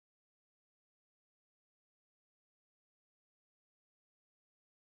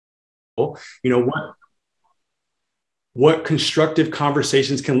you know, what constructive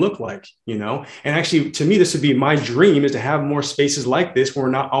conversations can look like, you know? And actually, to me, this would be my dream, is to have more spaces like this where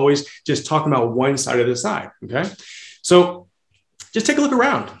we're not always just talking about one side of the side, okay? So just take a look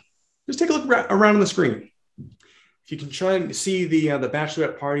around. Just take a look around on the screen. If you can try and see the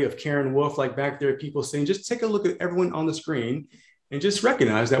bachelorette party of Karen Wolf, like back there, people saying, just take a look at everyone on the screen and just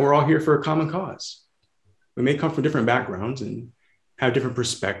recognize that we're all here for a common cause. We may come from different backgrounds and have different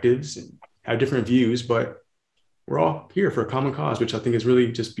perspectives and have different views, but we're all here for a common cause, which I think is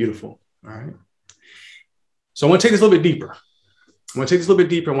really just beautiful. All right. So I want to take this a little bit deeper. I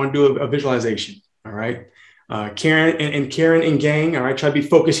want to do a visualization. All right. Karen and gang. All right. Try to be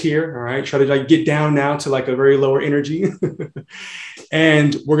focused here. All right. Try to like get down now to like a very lower energy.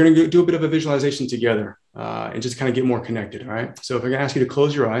 And we're going to do a bit of a visualization together and just kind of get more connected. All right. So if I can ask you to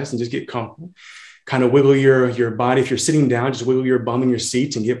close your eyes and just get comfortable, kind of wiggle your body. If you're sitting down, just wiggle your bum in your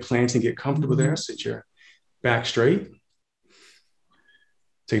seat and get planted and get comfortable there. Sit your back straight.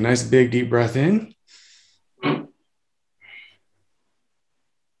 Take a nice big deep breath in.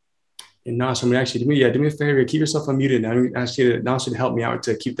 And Nasser, I'm actually do me a favor. Keep yourself unmuted. Now I'm going to ask you to help me out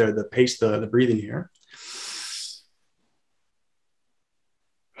to keep the pace, the breathing here.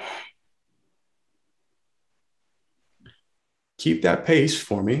 Keep that pace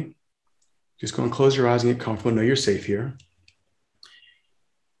for me. Just go and close your eyes and get comfortable. Know you're safe here.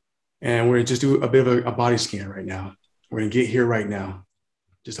 And we're going to just do a bit of a body scan right now. We're going to get here right now.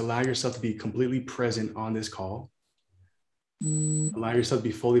 Just allow yourself to be completely present on this call. Allow yourself to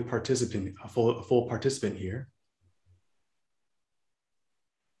be fully participant, a full participant here.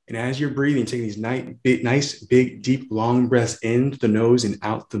 And as you're breathing, taking these nice, big, deep, long breaths in the nose and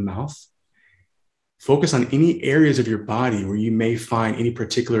out the mouth, focus on any areas of your body where you may find any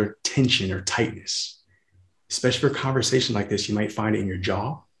particular tension or tightness. Especially for a conversation like this, you might find it in your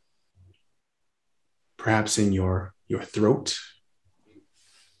jaw, perhaps in your throat,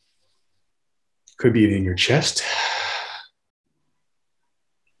 could be in your chest.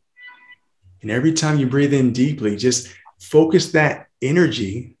 And every time you breathe in deeply, just focus that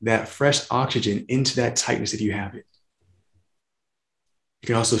energy, that fresh oxygen into that tightness if you have it. You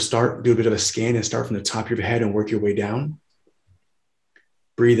can also do a bit of a scan and start from the top of your head and work your way down.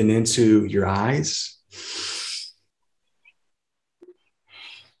 Breathing into your eyes.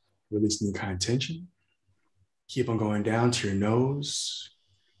 Releasing any kind of tension. Keep on going down to your nose,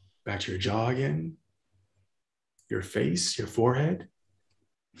 back to your jaw again, your face, your forehead.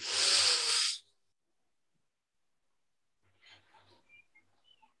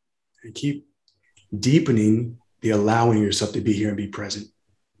 And keep deepening the allowing yourself to be here and be present.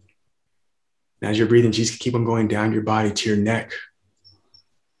 And as you're breathing, just keep on going down your body to your neck,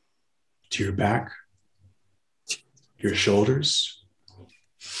 to your back, your shoulders.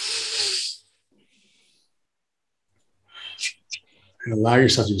 And allow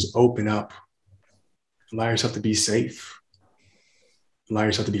yourself to just open up. Allow yourself to be safe. Allow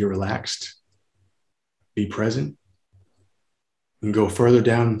yourself to be relaxed. Be present. And go further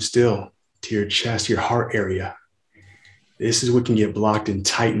down still to your chest, your heart area. This is what can get blocked and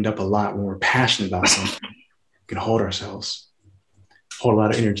tightened up a lot when we're passionate about something. We can hold ourselves. Hold a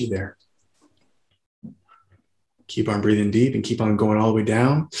lot of energy there. Keep on breathing deep and keep on going all the way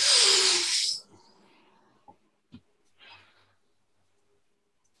down.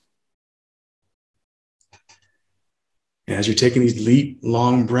 And as you're taking these deep,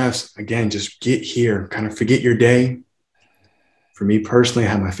 long breaths, again, just get here, kind of forget your day. For me personally,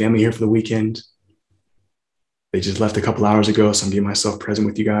 I have my family here for the weekend. They just left a couple hours ago, so I'm getting myself present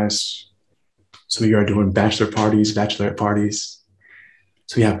with you guys. Some of you are doing bachelor parties, bachelorette parties.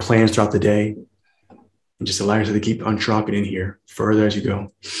 So you have plans throughout the day. And just allow yourself to keep on dropping in here further as you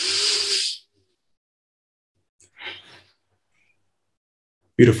go.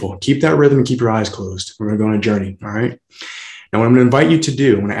 Beautiful. Keep that rhythm and keep your eyes closed. We're going to go on a journey, all right? Now, what I'm going to invite you to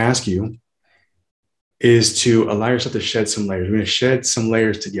do, I'm going to ask you, is to allow yourself to shed some layers. We're going to shed some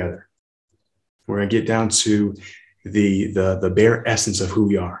layers together. We're going to get down to the bare essence of who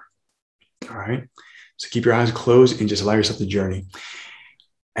we are. All right. So keep your eyes closed and just allow yourself to journey.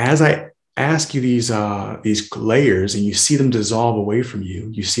 As I ask you these layers and you see them dissolve away from you,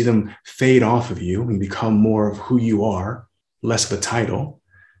 you see them fade off of you and become more of who you are, less of a title.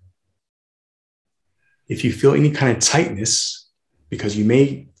 If you feel any kind of tightness, because you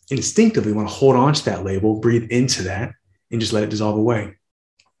may instinctively want to hold on to that label, breathe into that and just let it dissolve away.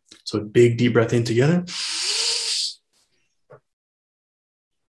 So a big deep breath in together.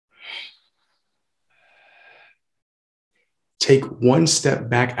 Take one step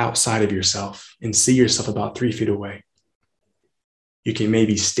back outside of yourself and see yourself about 3 feet away. You can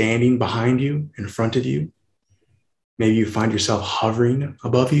maybe standing behind you, in front of you. Maybe you find yourself hovering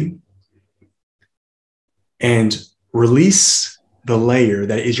above you. And release the layer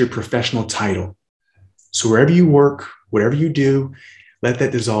that is your professional title. So wherever you work, whatever you do, let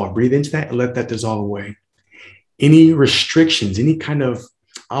that dissolve. Breathe into that and let that dissolve away. Any restrictions, any kind of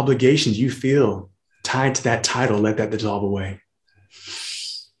obligations you feel tied to that title, let that dissolve away.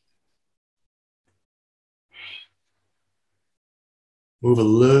 Move a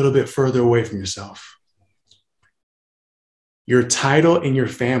little bit further away from yourself. Your title in your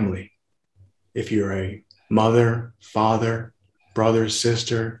family, if you're a mother, father, brother,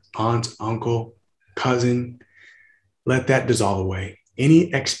 sister, aunt, uncle, cousin, let that dissolve away.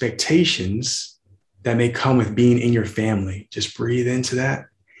 Any expectations that may come with being in your family, just breathe into that.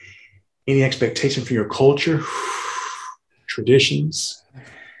 Any expectation from your culture, traditions,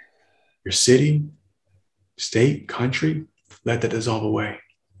 your city, state, country, let that dissolve away.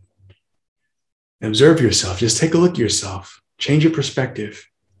 And observe yourself. Just take a look at yourself. Change your perspective.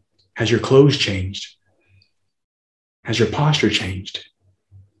 Has your clothes changed? Has your posture changed?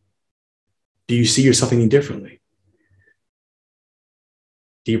 Do you see yourself any differently?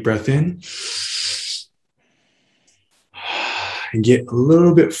 Deep breath in. And get a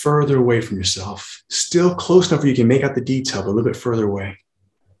little bit further away from yourself. Still close enough where you can make out the detail, but a little bit further away.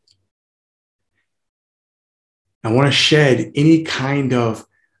 I want to shed any kind of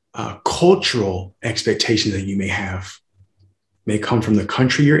cultural expectations that you may have. May come from the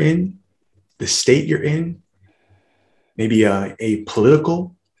country you're in, the state you're in, maybe a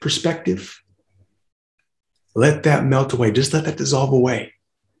political perspective. Let that melt away. Just let that dissolve away.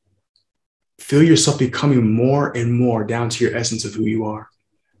 Feel yourself becoming more and more down to your essence of who you are.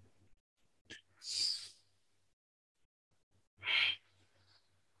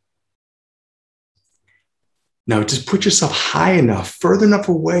 Now, just put yourself high enough, further enough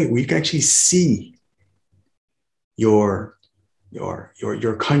away where you can actually see your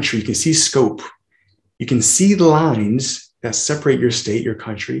country. You can see scope. You can see the lines that separate your state, your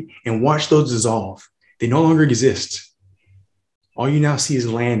country, and watch those dissolve. They no longer exist. All you now see is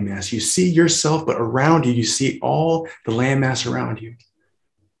landmass. You see yourself, but around you, you see all the landmass around you.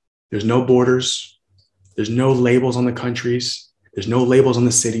 There's no borders. There's no labels on the countries. There's no labels on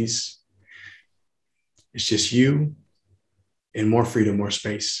the cities. It's just you and more freedom, more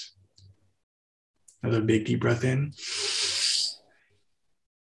space. Another big deep breath in.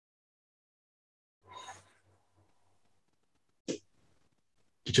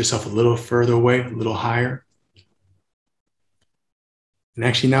 Get yourself a little further away, a little higher. And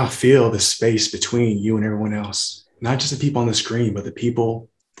actually now feel the space between you and everyone else. Not just the people on the screen, but the people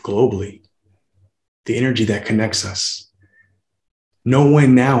globally. The energy that connects us. No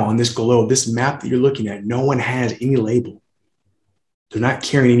one now on this globe, this map that you're looking at, no one has any label. They're not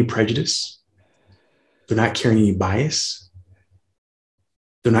carrying any prejudice. They're not carrying any bias.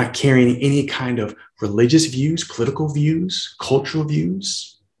 They're not carrying any kind of religious views, political views, cultural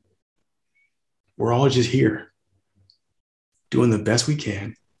views. We're all just here, doing the best we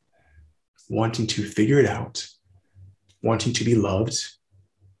can, wanting to figure it out, wanting to be loved,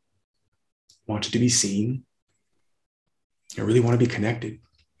 wanting to be seen. I really want to be connected.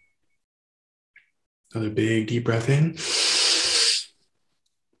 Another big deep breath in.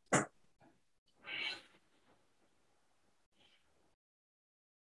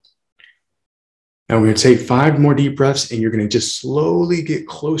 Now we're going to take 5 more deep breaths and you're going to just slowly get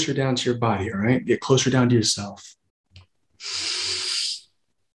closer down to your body, all right? Get closer down to yourself.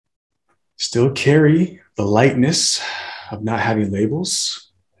 Still carry the lightness of not having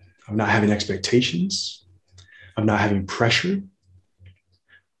labels, of not having expectations, of not having pressure,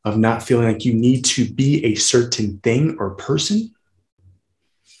 of not feeling like you need to be a certain thing or person.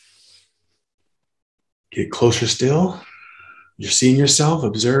 Get closer still. You're seeing yourself,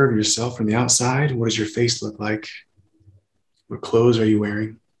 observe yourself from the outside. What does your face look like? What clothes are you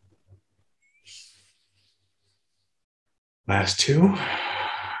wearing? Last 2.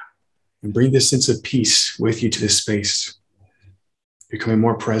 And bring this sense of peace with you to this space. Becoming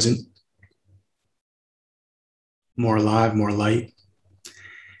more present, more alive, more light.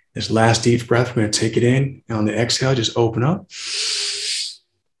 This last deep breath, we're going to take it in. And on the exhale, just open up.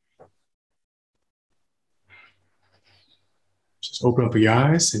 Just open up your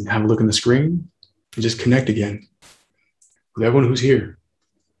eyes and have a look in the screen and just connect again with everyone who's here.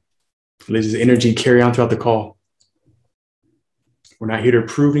 Let this energy carry on throughout the call. We're not here to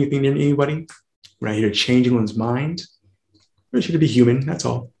prove anything to anybody. We're not here to change anyone's mind. We're just here to be human, that's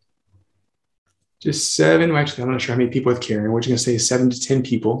all. Just 7, actually, I'm not sure how many people with Karen. We're just going to say 7 to 10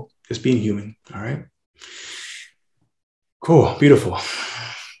 people just being human, all right? Cool. Beautiful.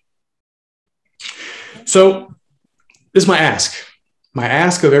 So this is my ask. My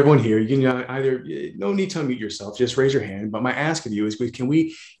ask of everyone here, you can either, no need to unmute yourself, just raise your hand. But my ask of you is, can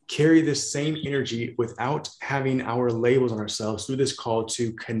we carry this same energy without having our labels on ourselves through this call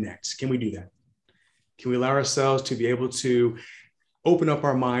to connect? Can we do that? Can we allow ourselves to be able to open up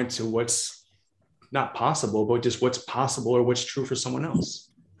our mind to what's not possible, but just what's possible or what's true for someone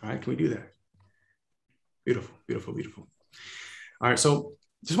else? All right, can we do that? Beautiful, beautiful, beautiful. All right, so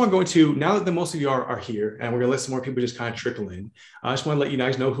just want to go into, now that most of you are here, and we're going to let some more people just kind of trickle in. I just want to let you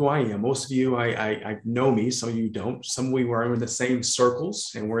guys know who I am. Most of you, I know me. Some of you don't. Some of you are in the same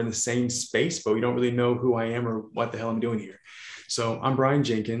circles and we're in the same space, but we don't really know who I am or what the hell I'm doing here. So I'm Brian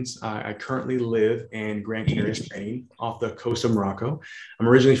Jenkins. I currently live in Gran Canaria, Spain, off the coast of Morocco. I'm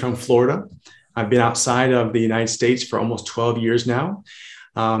originally from Florida. I've been outside of the United States for almost 12 years now.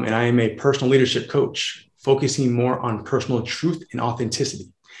 And I am a personal leadership coach, focusing more on personal truth and authenticity.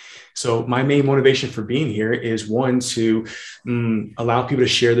 So my main motivation for being here is, one, to allow people to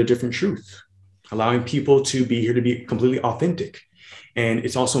share their different truth, allowing people to be here to be completely authentic. And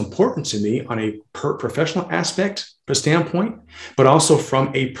it's also important to me on a professional aspect standpoint, but also from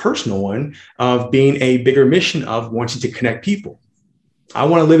a personal one of being a bigger mission of wanting to connect people. I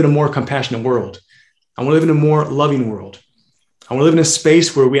want to live in a more compassionate world. I want to live in a more loving world. I want to live in a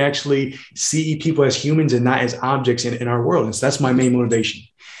space where we actually see people as humans and not as objects in our world. And so that's my main motivation.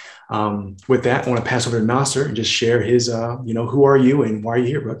 With that, I want to pass over to Nasser and just share his, who are you and why are you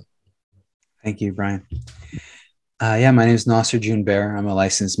here, bro? Thank you, Brian. My name is Nasser June Bear. I'm a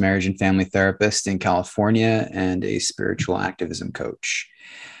licensed marriage and family therapist in California and a spiritual activism coach.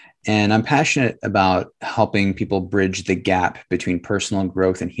 And I'm passionate about helping people bridge the gap between personal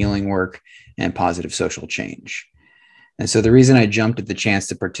growth and healing work and positive social change. And so the reason I jumped at the chance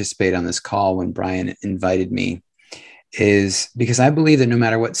to participate on this call when Brian invited me is because I believe that no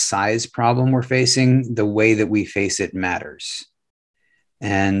matter what size problem we're facing, the way that we face it matters.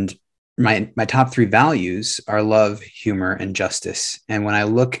 And my top three values are love, humor, and justice. And when I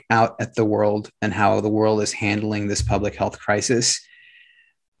look out at the world and how the world is handling this public health crisis,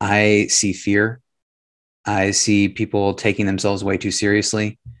 I see fear. I see people taking themselves way too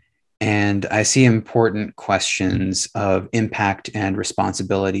seriously. And I see important questions of impact and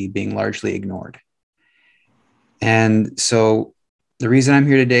responsibility being largely ignored. And so the reason I'm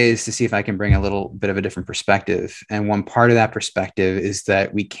here today is to see if I can bring a little bit of a different perspective. And one part of that perspective is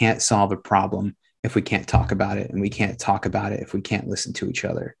that we can't solve a problem if we can't talk about it. And we can't talk about it if we can't listen to each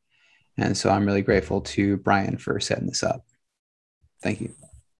other. And so I'm really grateful to Brian for setting this up. Thank you.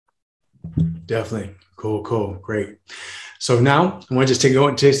 Definitely. Cool. Great. So now I want to just take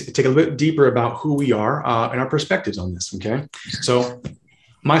a little bit deeper about who we are and our perspectives on this. Okay. So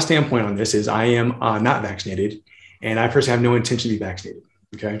my standpoint on this is I am not vaccinated, and I personally have no intention to be vaccinated.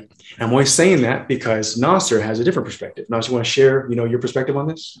 Okay. And I'm always saying that because Nasser has a different perspective. Nasser, you want to share, your perspective on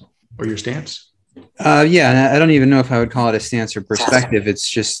this or your stance? I don't even know if I would call it a stance or perspective. It's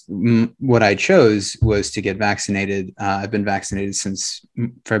just what I chose was to get vaccinated. I've been vaccinated since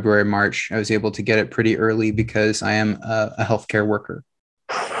February, March. I was able to get it pretty early because I am a healthcare worker.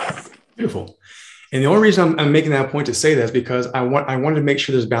 Beautiful. And the only reason I'm making that point to say that is because I wanted to make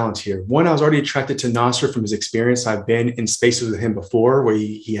sure there's balance here. One, I was already attracted to Nasser from his experience. I've been in spaces with him before where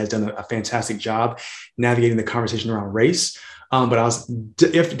he has done a fantastic job navigating the conversation around race. But I was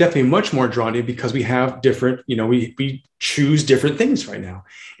definitely much more drawn to because we have different, we choose different things right now.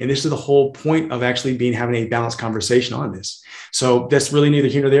 And this is the whole point of actually having a balanced conversation on this. So that's really neither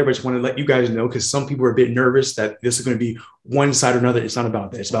here nor there, but I just want to let you guys know because some people are a bit nervous that this is going to be one side or another. It's not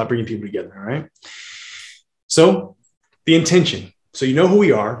about that. It's about bringing people together. All right. So the intention. So you know who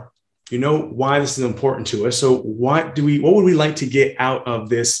we are. You know why this is important to us. So what would we like to get out of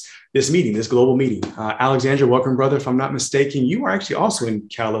this meeting, this global meeting? Alexandra, welcome, brother. If I'm not mistaken, you are actually also in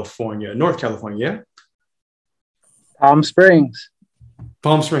California, North California, yeah? Palm Springs.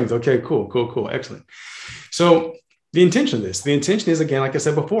 Okay, cool. Excellent. So the intention is, again, like I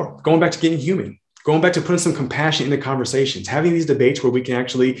said before, going back to getting human, going back to putting some compassion in the conversations, having these debates where we can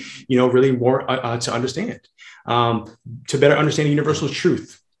actually, really more to understand, to better understand the universal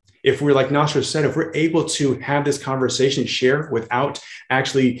truth. If we're, like Nasser said, if we're able to have this conversation, share without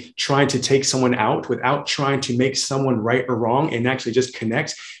actually trying to take someone out, without trying to make someone right or wrong, and actually just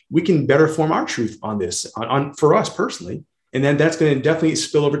connect, we can better form our truth on this, for us personally. And then that's going to definitely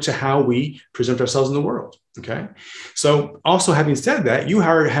spill over to how we present ourselves in the world. Okay. So also having said that, you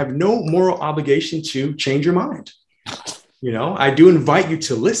have no moral obligation to change your mind. I do invite you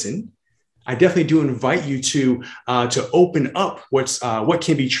to listen, I definitely do invite you to open up what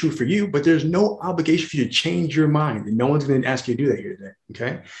can be true for you, but there's no obligation for you to change your mind, and no one's going to ask you to do that here today.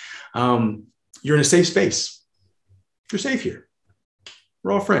 Okay, you're in a safe space. You're safe here.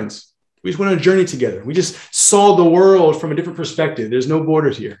 We're all friends. We just went on a journey together. We just saw the world from a different perspective. There's no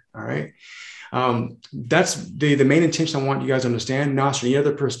borders here. All right. That's the main intention I want you guys to understand. Nasser, any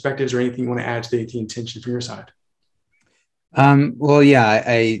other perspectives or anything you want to add to the intention from your side? Well, yeah,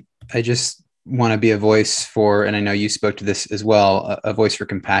 I just want to be a voice for, and I know you spoke to this as well, a voice for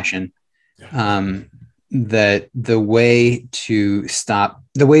compassion. That the way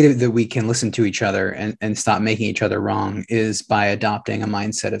that we can listen to each other and stop making each other wrong is by adopting a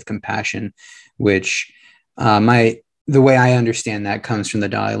mindset of compassion, which the way I understand that comes from the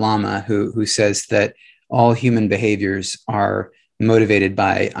Dalai Lama, who says that all human behaviors are motivated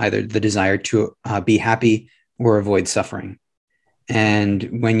by either the desire to be happy or avoid suffering.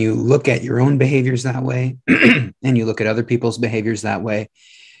 And when you look at your own behaviors that way, and you look at other people's behaviors that way,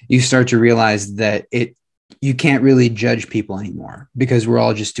 you start to realize that you can't really judge people anymore, because we're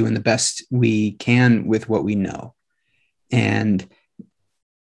all just doing the best we can with what we know. And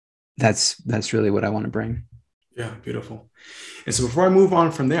that's really what I want to bring. Yeah, beautiful. And so before I move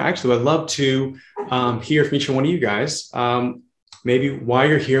on from there, actually, I'd love to hear from each one of you guys, maybe why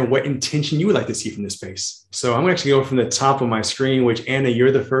you're here and what intention you would like to see from this space. So I'm actually going to go from the top of my screen, which Anna,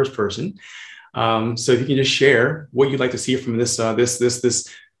 you're the first person. So if you can just share what you'd like to see from this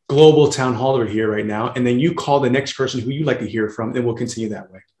global town hall over here right now, and then you call the next person who you'd like to hear from, and we'll continue that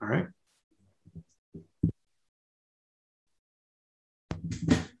way. All right.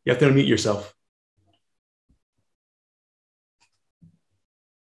 You have to unmute yourself.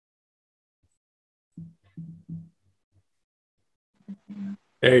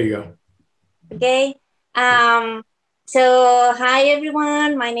 There you go. Okay. So hi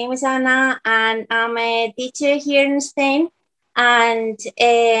everyone. My name is Anna, and I'm a teacher here in Spain. And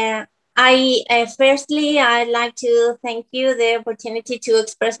firstly, I'd like to thank you the opportunity to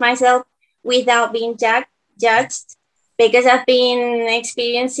express myself without being judged, because I've been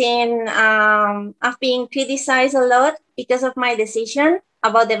experiencing, I've been criticized a lot because of my decision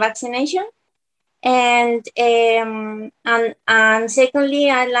about the vaccination. And secondly,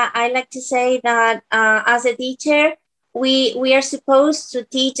 I like to say that as a teacher, we are supposed to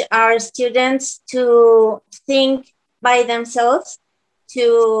teach our students to think by themselves,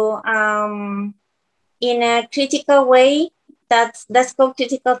 to in a critical way. That's called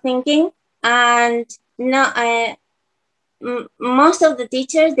critical thinking. And no, most of the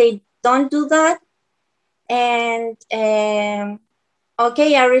teachers, they don't do that. And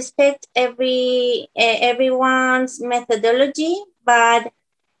okay, I respect everyone's methodology, but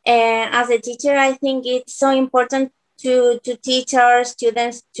as a teacher, I think it's so important to teach our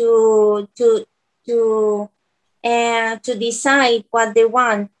students to decide what they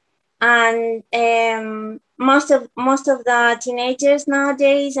want. And most of the teenagers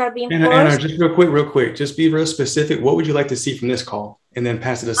nowadays are being forced. Anna, just real quick, just be real specific. What would you like to see from this call, and then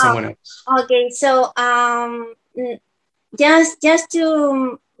pass it to someone else? Okay, so just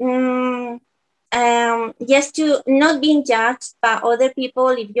to not being judged by other people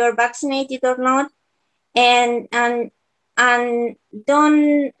if you're vaccinated or not, and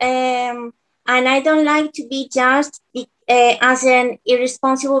don't and I don't like to be judged as an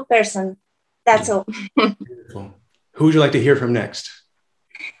irresponsible person. That's all. Beautiful. Who would you like to hear from next?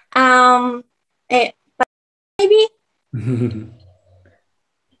 Maybe.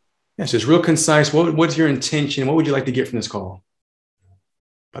 Yes, it's real concise. What's your intention? What would you like to get from this call?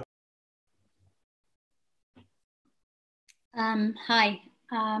 Hi.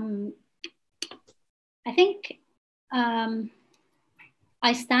 I think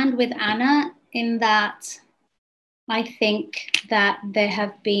I stand with Anna in that I think that there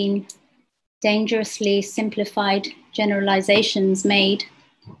have been dangerously simplified generalizations made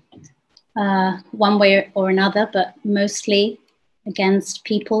one way or another, but mostly against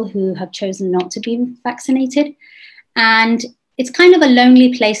people who have chosen not to be vaccinated. And it's kind of a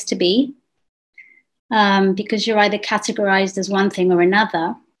lonely place to be, because you're either categorized as one thing or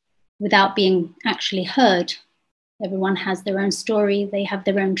another without being actually heard. Everyone has their own story, they have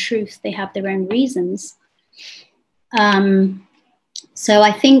their own truth, they have their own reasons. So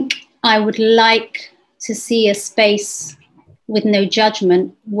I think I would like to see a space with no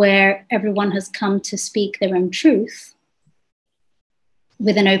judgment where everyone has come to speak their own truth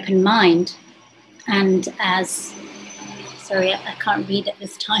with an open mind. And as, sorry, I can't read at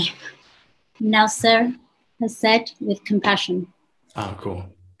this time. Nasser has said, with compassion. Oh, cool.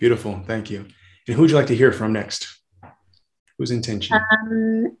 Beautiful. Thank you. And who would you like to hear from next? Whose intention?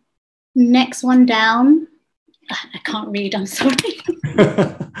 Next one down. I can't read, I'm sorry.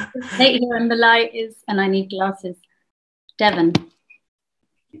 Late here and the light is, and I need glasses. Devon.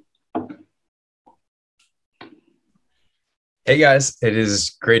 Hey guys, it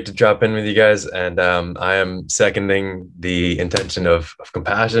is great to drop in with you guys, and I am seconding the intention of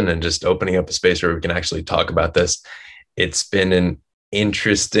compassion and just opening up a space where we can actually talk about this. It's been an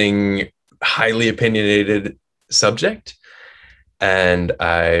interesting, highly opinionated subject, and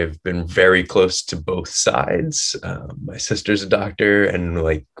I've been very close to both sides. My sister's a doctor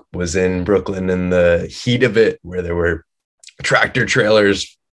and was in Brooklyn in the heat of it, where there were tractor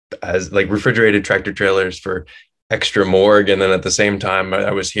trailers, as refrigerated tractor trailers for extra morgue, and then at the same time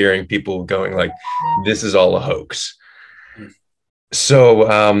I was hearing people going this is all a hoax.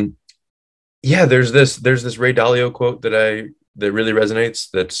 So yeah, there's this Ray Dalio quote that really resonates,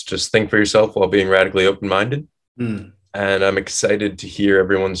 that's just think for yourself while being radically open-minded. And I'm excited to hear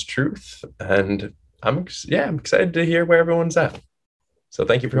everyone's truth, and I'm excited to hear where everyone's at. So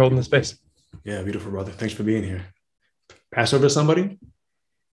thank you for holding the space. Yeah, beautiful, brother. Thanks for being here. Pass over to somebody.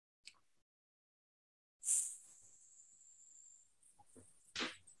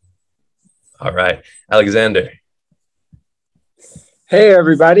 All right, Alexander. Hey,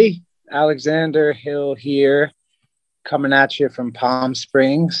 everybody. Alexander Hill here, coming at you from Palm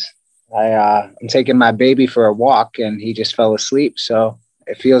Springs. I'm taking my baby for a walk, and he just fell asleep. So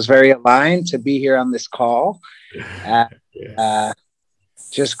it feels very aligned to be here on this call.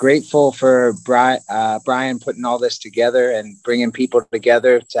 Just grateful for Brian putting all this together and bringing people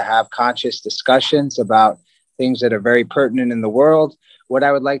together to have conscious discussions about things that are very pertinent in the world. What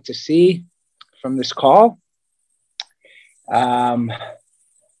I would like to see from this call, I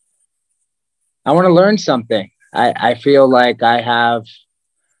want to learn something. I feel like I have,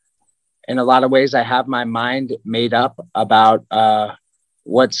 in a lot of ways, I have my mind made up about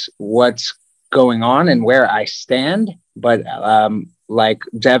what's going on and where I stand. But like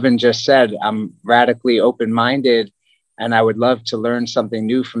Devin just said, I'm radically open-minded, and I would love to learn something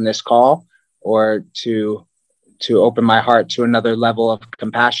new from this call, or to open my heart to another level of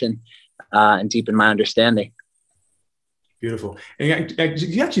compassion and deepen my understanding. Beautiful. And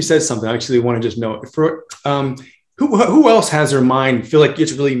you actually said something I actually want to just know. For who else has their mind feel like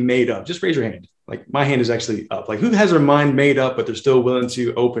it's really made up? Just raise your hand. Like, my hand is actually up. Like, who has their mind made up, but they're still willing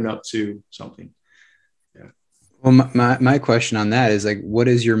to open up to something? Yeah. Well, my question on that is, what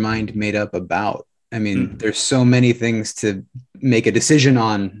is your mind made up about? I mean, there's so many things to make a decision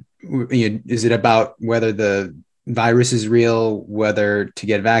on. Is it about whether the virus is real, whether to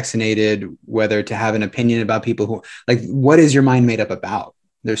get vaccinated, whether to have an opinion about people who, what is your mind made up about?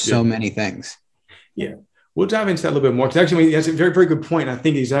 There's so many things. Yeah. We'll dive into that a little bit more, because actually that's a very, very good point. I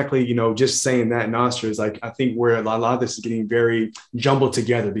think exactly, just saying that, Nasser, is I think where a lot of this is getting very jumbled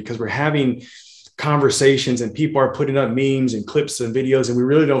together, because we're having conversations and people are putting up memes and clips and videos, and we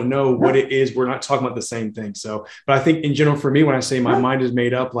really don't know what it is. We're not talking about the same thing. So, but I think in general, for me, when I say my mind is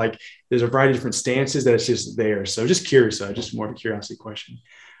made up, there's a variety of different stances that it's just there. So just curious, just more of a curiosity question.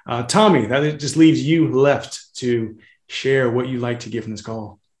 Tommy, that just leaves you left to share what you'd like to give from this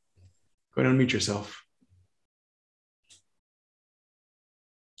call. Go ahead and unmute yourself.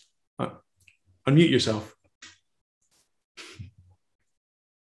 Unmute yourself.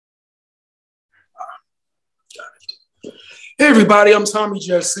 Hey everybody, I'm Tommy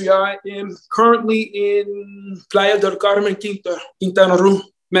Jesse. I am currently in Playa del Carmen, Quintana Roo,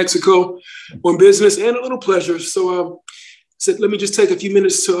 Mexico, on business and a little pleasure. So let me just take a few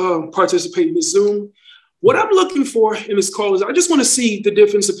minutes to participate in this Zoom. What I'm looking for in this call is I just want to see the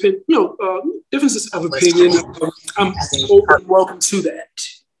differences of opinion. I'm open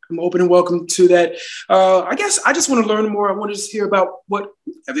and welcome to that. I guess I just want to learn more. I want to just hear about what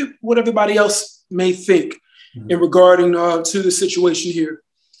everybody else may think in regarding to the situation here.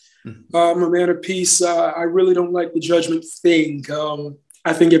 I'm a man of peace. I really don't like the judgment thing.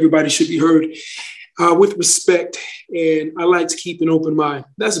 I think everybody should be heard with respect, and I like to keep an open mind.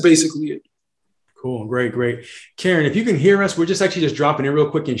 That's basically it. Cool. Great. Karen, if you can hear us, we're just dropping in real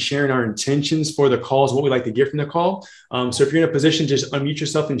quick and sharing our intentions for the calls, what we'd like to get from the call. So if you're in a position, just unmute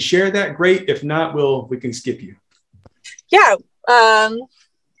yourself and share that. Great. If not, we can skip you. Yeah.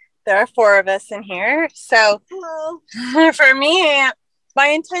 There are 4 of us in here. So for me, my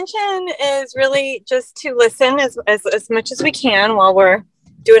intention is really just to listen as much as we can while we're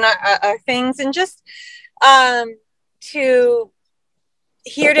doing our things, and just to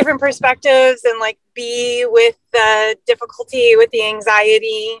hear different perspectives and be with the difficulty, with the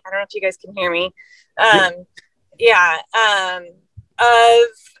anxiety. I don't know if you guys can hear me. Of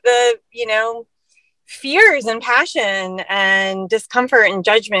the, fears and passion and discomfort and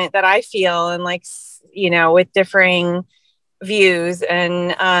judgment that I feel, and like, you know, with differing views,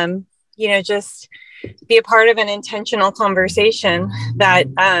 and, you know, just be a part of an intentional conversation that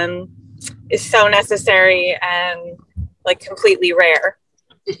is so necessary and like completely rare.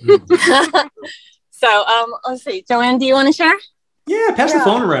 So let's see, Joanne, do you want to share? Yeah, pass the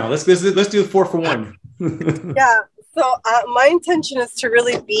phone around. Let's do 4 for 1. Yeah. So my intention is to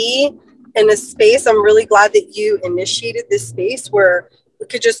really be in a space. I'm really glad that you initiated this space where we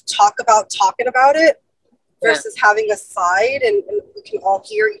could just talk about talking about it versus having a side, and we can all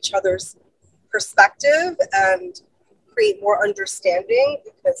hear each other's perspective and create more understanding,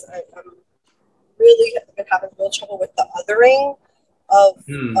 because I'm really been having real trouble with the othering of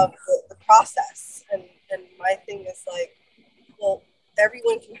the process. And my thing is like, well,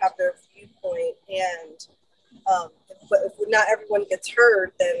 everyone can have their viewpoint, and but if not everyone gets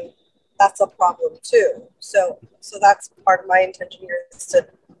heard, then that's a problem too. So that's part of my intention here, is to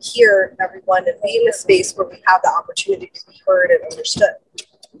hear everyone and be in a space where we have the opportunity to be heard and understood.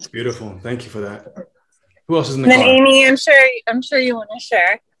 Beautiful. Thank you for that. Who else is in the car? car? Amy, I'm sure you want to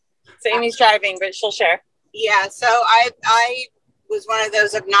share. So Amy's driving, but she'll share. Yeah. So I was one of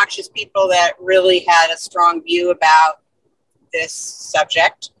those obnoxious people that really had a strong view about this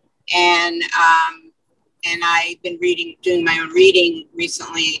subject, and I've been doing my own reading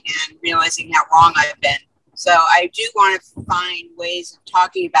recently, and realizing how wrong I've been. So I do want to find ways of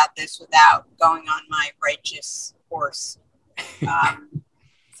talking about this without going on my righteous horse.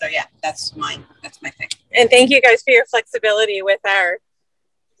 So yeah, that's my thing. And thank you guys for your flexibility with our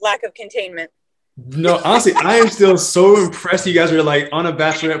lack of containment. No, honestly, I am still so impressed. You guys are like on a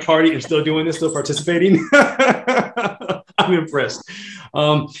bachelorette party and still doing this, still participating. I'm impressed.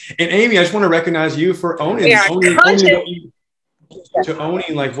 And Amy, I just want to recognize you for owning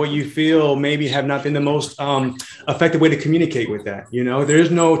like what you feel maybe have not been the most effective way to communicate with that. You know,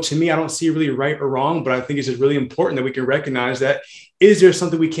 to me, I don't see really right or wrong, but I think it's just really important that we can recognize that, is there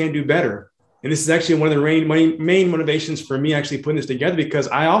something we can do better? And this is actually one of the main motivations for me actually putting this together, because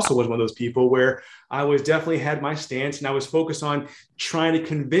I also was one of those people where I was definitely had my stance, and I was focused on trying to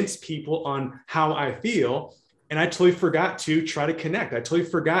convince people on how I feel. And I totally forgot to try to connect. I totally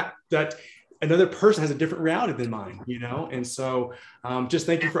forgot that another person has a different reality than mine, you know? And so just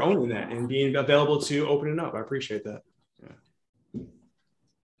thank you for owning that and being available to open it up. I appreciate that. Yeah.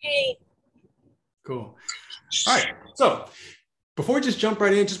 Hey. Cool. All right. So before we just jump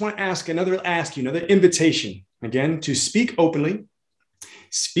right in, just want to ask you another invitation, again, to speak openly,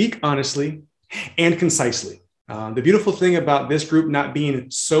 speak honestly, and concisely. The beautiful thing about this group not being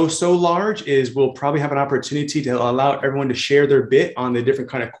so large is we'll probably have an opportunity to allow everyone to share their bit on the different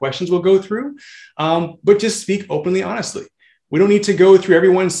kind of questions we'll go through, but just speak openly, honestly. We don't need to go through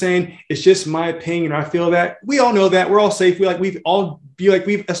everyone saying, it's just my opinion, I feel that. We all know that. We're all safe.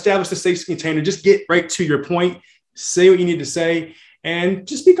 We've established a safe container. Just get right to your point, say what you need to say, and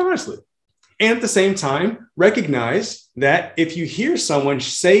just speak honestly. And at the same time, recognize that if you hear someone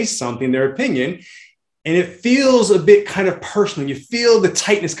say something, their opinion, and it feels a bit kind of personal, you feel the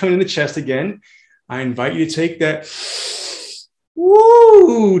tightness coming in the chest again, I invite you to take that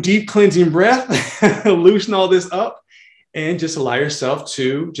deep cleansing breath, loosen all this up, and just allow yourself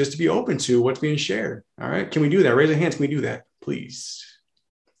to be open to what's being shared. All right. Can we do that? Raise your hands. Can we do that, please?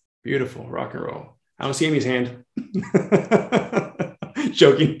 Beautiful. Rock and roll. I don't see Amy's hand.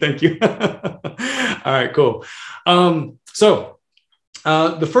 Joking. Thank you. All right, cool. So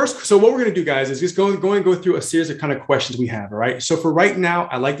what we're going to do, guys, is just go through a series of kind of questions we have. All right. So for right now,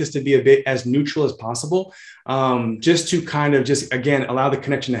 I like this to be a bit as neutral as possible, just to kind of again, allow the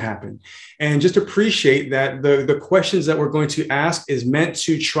connection to happen, and just appreciate that the questions that we're going to ask is meant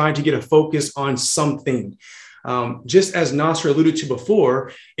to try to get a focus on something. Just as Nasser alluded to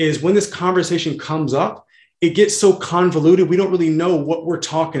before, is when this conversation comes up, it gets so convoluted, we don't really know what we're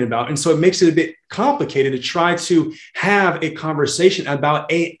talking about. And so it makes it a bit complicated to try to have a conversation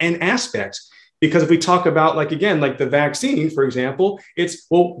about an aspect. Because if we talk about, like the vaccine, for example, it's,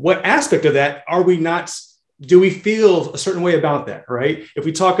 well, what aspect of that do we feel a certain way about that, right? If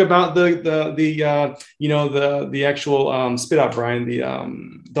we talk about the actual spit out, Brian,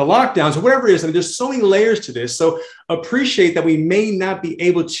 the lockdowns or whatever it is, and there's so many layers to this. So appreciate that we may not be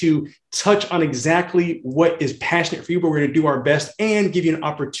able to touch on exactly what is passionate for you, but we're going to do our best and give you an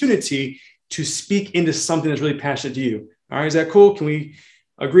opportunity to speak into something that's really passionate to you. All right, is that cool? Can we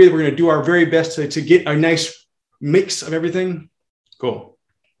agree that we're going to do our very best to get a nice mix of everything? Cool.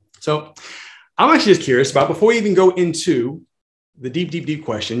 So I'm actually just curious about, before we even go into the deep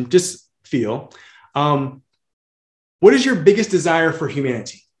question, just feel, what is your biggest desire for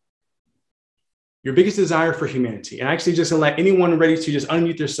humanity? Your biggest desire for humanity. And actually just let anyone ready to just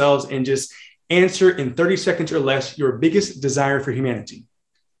unmute themselves and just answer in 30 seconds or less your biggest desire for humanity.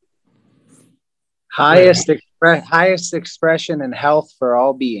 Highest expression and health for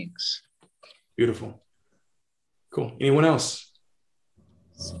all beings. Beautiful. Cool. Anyone else?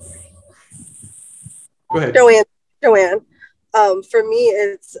 Go ahead. Joanne. For me,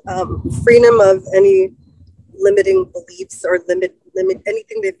 it's freedom of any limiting beliefs or limit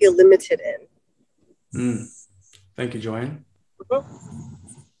anything they feel limited in. Thank you, Joanne.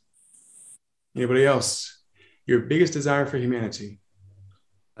 Anybody else? Your biggest desire for humanity?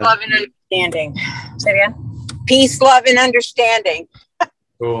 Love and understanding. Say it again. Peace, love, and understanding.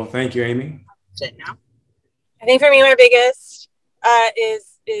 Cool. Thank you, Amy. That's it now. I think for me, my biggest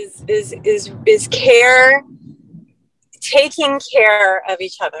is care, taking care of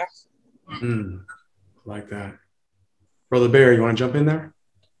each other. Like that. Brother Bear, you want to jump in there?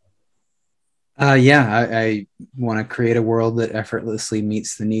 I want to create a world that effortlessly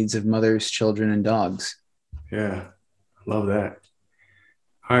meets the needs of mothers, children, and dogs. Yeah, love that.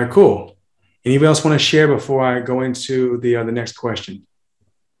 All right, cool. Anybody else want to share before I go into the next question?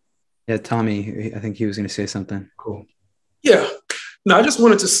 Yeah, Tommy, I think he was going to say something. Cool. Yeah. No, I just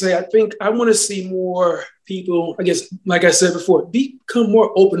wanted to say, I think I want to see more people, I guess, like I said before, become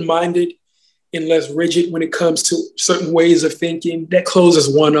more open-minded and less rigid when it comes to certain ways of thinking. That closes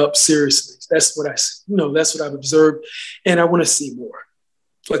one up seriously. That's what that's what I've observed. And I want to see more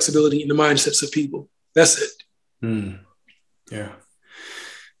flexibility in the mindsets of people. That's it. Yeah.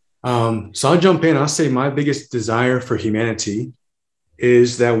 So I'll jump in. I'll say my biggest desire for humanity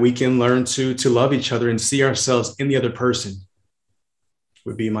is that we can learn to love each other and see ourselves in the other person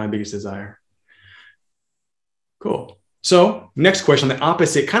would be my biggest desire. Cool. So next question, on the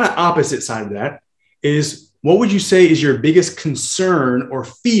opposite side of that is, what would you say is your biggest concern or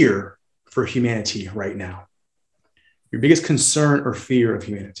fear for humanity right now? Your biggest concern or fear of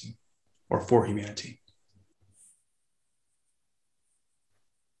humanity or for humanity?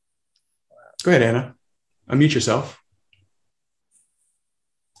 Go ahead, Anna. Unmute yourself.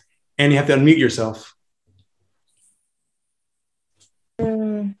 And you have to unmute yourself.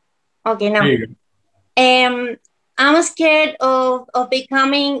 Okay, now. I'm scared of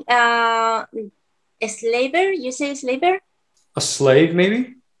becoming a slaver. You say slaver? A slave,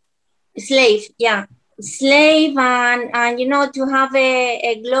 maybe? Slave, yeah. Slave and to have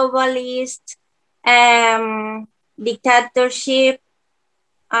a globalist dictatorship.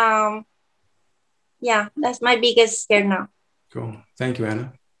 Yeah, that's my biggest scare now. Cool. Thank you,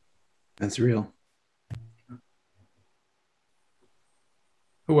 Anna. That's real.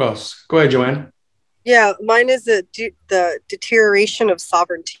 Who else? Go ahead, Joanne. Yeah, mine is the deterioration of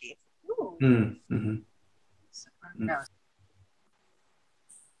sovereignty.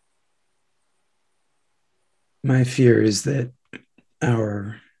 My fear is that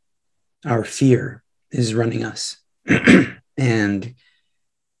our fear is running us and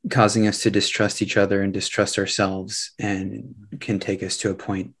causing us to distrust each other and distrust ourselves, and can take us to a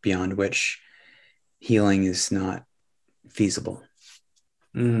point beyond which healing is not feasible.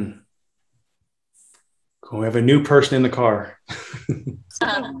 Cool. We have a new person in the car.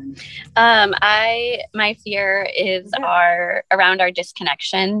 My fear is around our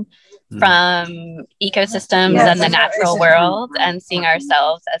disconnection from ecosystems and the natural world, and seeing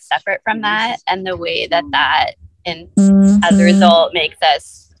ourselves as separate from that, and the way that as a result makes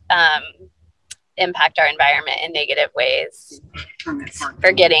us impact our environment in negative ways,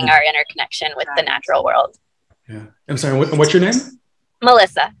 forgetting our interconnection with the natural world. Yeah. I'm sorry, what's your name?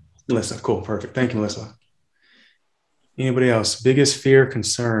 Melissa. Melissa, cool, perfect. Thank you, Melissa. Anybody else? Biggest fear,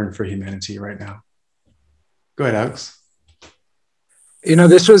 concern for humanity right now? Go ahead, Alex.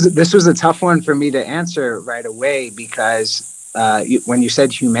 This was a tough one for me to answer right away, because when you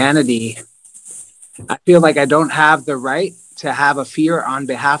said humanity, I feel like I don't have the right to have a fear on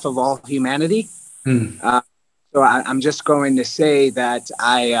behalf of all humanity. So I'm just going to say that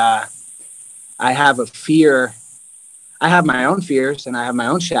I have a fear. I have my own fears and I have my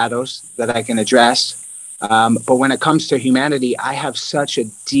own shadows that I can address. But when it comes to humanity, I have such a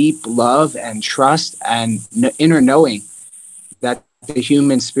deep love and trust and inner knowing that the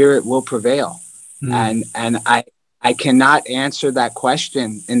human spirit will prevail. And I cannot answer that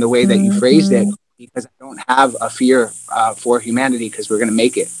question in the way that you phrased it, because I don't have a fear for humanity, because we're going to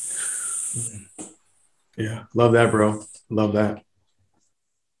make it. Yeah. Love that, bro. Love that.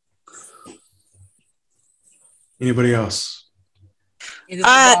 Anybody else?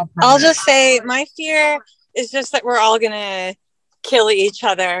 I'll just say my fear is just that we're all going to kill each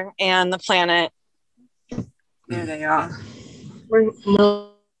other and the planet. There they are.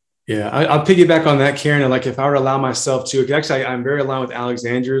 Yeah, I'll piggyback on that, Karen. Like if I were to allow myself to, actually, I'm very aligned with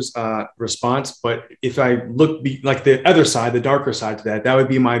Alexander's response. But if I look like the other side, the darker side to that, that would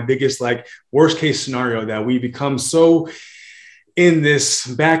be my biggest, like worst case scenario, that we become so in this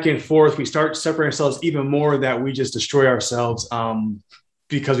back and forth, we start separating ourselves even more, that we just destroy ourselves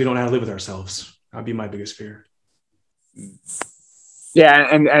because we don't know how to live with ourselves. That'd be my biggest fear.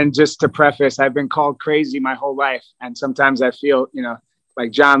 Yeah, and just to preface, I've been called crazy my whole life, and sometimes I feel,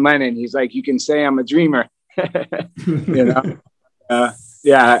 like John Lennon, he's like, you can say I'm a dreamer.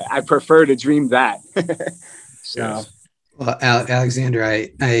 Yeah, I prefer to dream that. So, well, Alexander,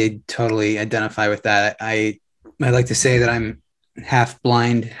 I totally identify with that. I like to say that I'm half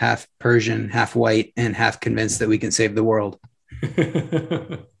blind, half Persian, half white, and half convinced that we can save the world. Beautiful.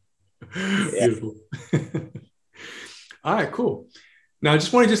 All right, cool. Now, I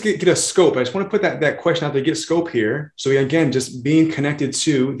just want to get a scope. I just want to put that question out there, get a scope here. So again, just being connected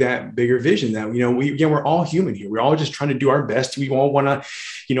to that bigger vision that, we're all human here. We're all just trying to do our best. We all want to,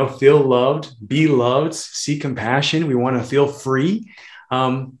 feel loved, be loved, see compassion. We want to feel free.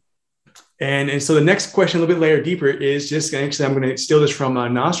 And so the next question, a little bit layer deeper, is just, actually, I'm going to steal this from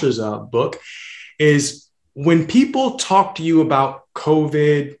Nasser's book, is when people talk to you about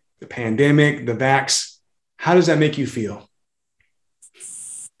COVID, the pandemic, the vax, how does that make you feel?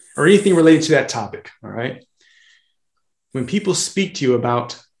 Or anything related to that topic, all right? When people speak to you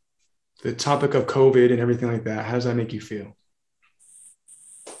about the topic of COVID and everything like that, how does that make you feel?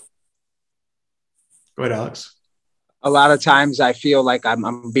 Go ahead, Alex. A lot of times I feel like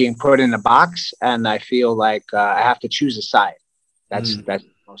I'm being put in a box, and I feel like I have to choose a side. That's the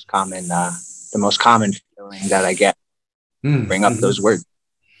most common feeling that I get. Bring up those words.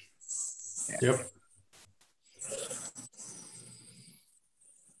 Yeah. Yep.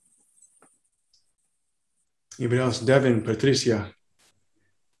 Anybody else? Devin, Patricia.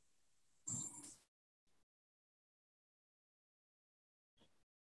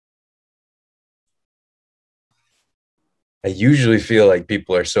 I usually feel like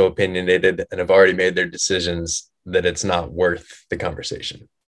people are so opinionated and have already made their decisions that it's not worth the conversation.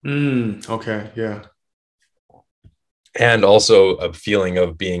 Okay. Yeah. And also a feeling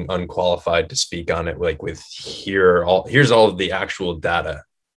of being unqualified to speak on it, like here's all of the actual data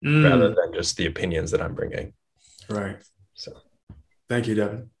rather than just the opinions that I'm bringing. Right. So thank you,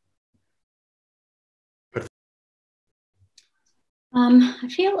 Devin. I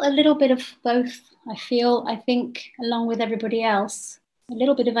feel a little bit of both. I think, along with everybody else, a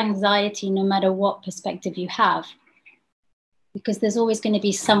little bit of anxiety no matter what perspective you have, because there's always going to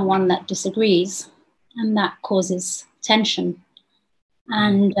be someone that disagrees, and that causes tension.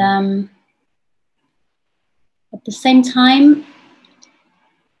 And at the same time,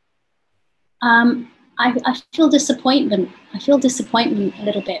 I feel disappointment. I feel disappointment a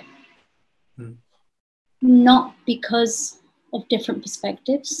little bit. Not because of different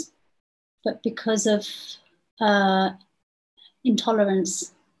perspectives, but because of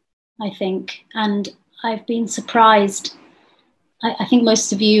intolerance, I think. And I've been surprised. I think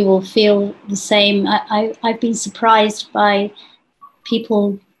most of you will feel the same. I've been surprised by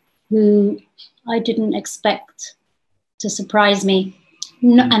people who I didn't expect to surprise me.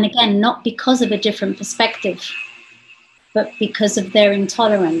 And again, not because of a different perspective, but because of their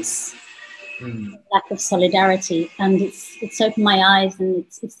intolerance, lack of solidarity. And it's opened my eyes, and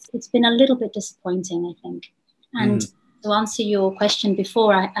it's been a little bit disappointing, I think. And to answer your question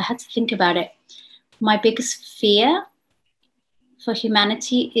before, I had to think about it. My biggest fear for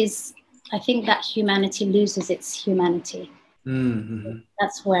humanity is, I think that humanity loses its humanity.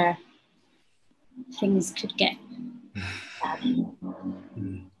 That's where things could get bad.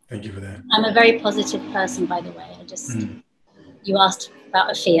 Thank you for that. I'm a very positive person, by the way. I just, you asked about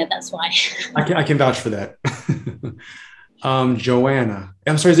a fear, that's why. I can vouch for that. Joanna.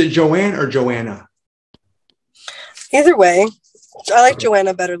 I'm sorry, is it Joanne or Joanna? Either way. I like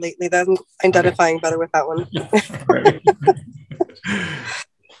Joanna better lately. I'm identifying better with that one.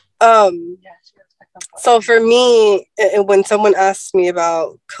 So for me, when someone asks me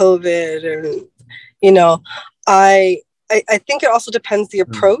about COVID, and I think it also depends the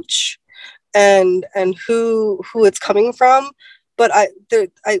approach and who it's coming from. But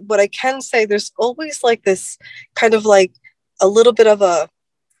what I can say, there's always like this kind of like a little bit of a,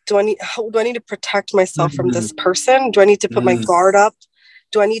 do I need to protect myself from this person? Do I need to put my guard up?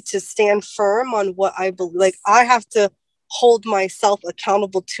 Do I need to stand firm on what I believe? Like, I have to hold myself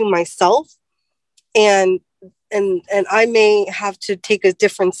accountable to myself, and I may have to take a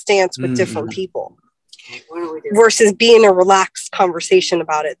different stance with different people versus being a relaxed conversation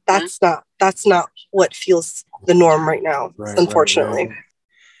about it. That's not what feels the norm right now, unfortunately. Right.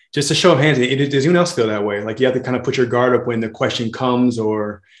 Just a show of hands, does anyone else feel that way? Like you have to kind of put your guard up when the question comes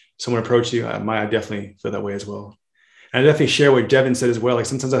or someone approaches you? I definitely feel that way as well. And I definitely share what Devin said as well. Like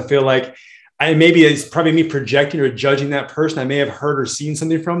sometimes I feel like maybe it's probably me projecting or judging that person. I may have heard or seen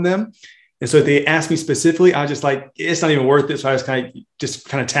something from them. And so if they ask me specifically, I just like, it's not even worth it. So I just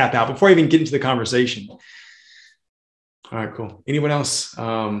kind of tap out before I even get into the conversation. All right, cool. Anyone else?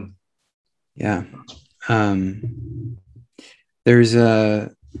 Yeah. There's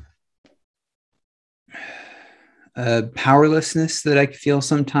a powerlessness that I feel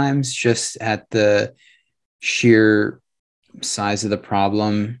sometimes just at the sheer size of the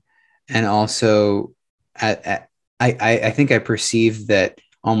problem. And also I think I perceive that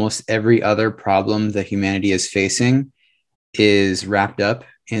almost every other problem that humanity is facing is wrapped up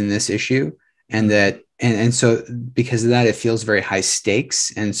in this issue. And so because of that, it feels very high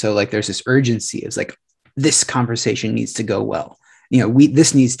stakes. And so like, there's this urgency. It's like, this conversation needs to go well.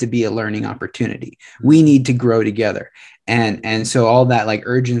 This needs to be a learning opportunity. We need to grow together. And so all that like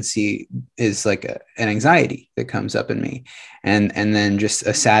urgency is like an anxiety that comes up in me. And then just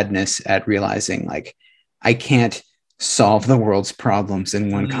a sadness at realizing like, I can't solve the world's problems in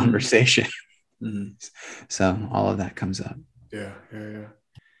one conversation. So all of that comes up. Yeah.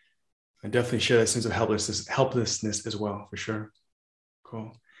 I definitely share that sense of helplessness as well, for sure.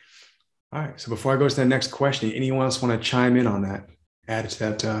 Cool. All right. So before I go to the next question, anyone else want to chime in on that? Add to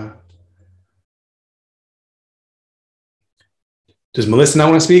that. Does Melissa not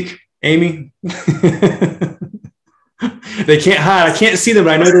want to speak? Amy? They can't hide. I can't see them,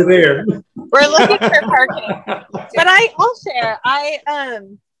 but I know they're there. We're looking for parking. But I'll share.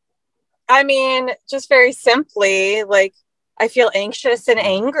 I mean, just very simply, like, I feel anxious and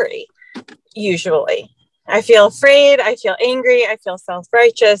angry, usually. I feel afraid. I feel angry. I feel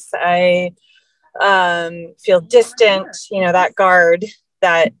self-righteous. I feel distant. That guard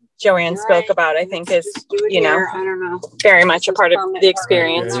that Joanne spoke about, I think is, I don't know, very much a part of the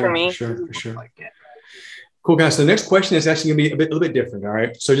experience for me. For sure. Cool, guys. So the next question is actually going to be a little bit different. All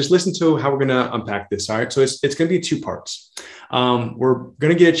right. So just listen to how we're going to unpack this. All right. So it's going to be 2 parts. We're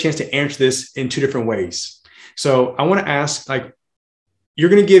going to get a chance to answer this in 2 different ways. So I want to ask, like, you're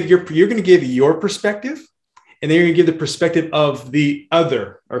going to give your perspective, and then you're going to give the perspective of the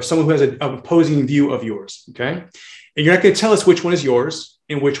other, or someone who has an opposing view of yours. Okay. And you're not going to tell us which one is yours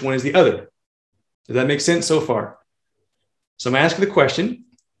and which one is the other. Does that make sense so far? So I'm going to ask you the question,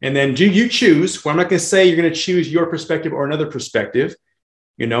 and then do you choose? Well, I'm not going to say you're going to choose your perspective or another perspective,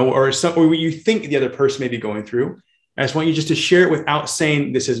 or what you think the other person may be going through. I just want you just to share it without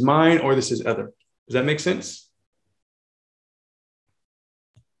saying this is mine or this is other. Does that make sense?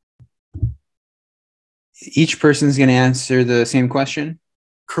 Each person's going to answer the same question?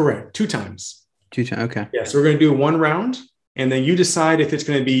 Correct. 2 times. 2 times. Okay. Yeah. So we're going to do 1 round, and then you decide if it's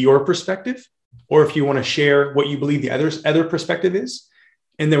going to be your perspective or if you want to share what you believe the other perspective is.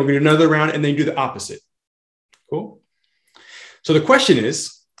 And then we're going to do another round, and then you do the opposite. Cool. So the question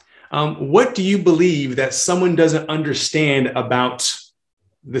is, what do you believe that someone doesn't understand about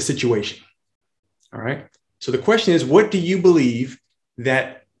the situation? All right. So the question is, what do you believe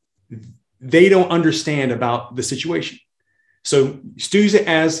that they don't understand about the situation? So use it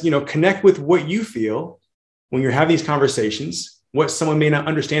as, connect with what you feel when you're having these conversations, what someone may not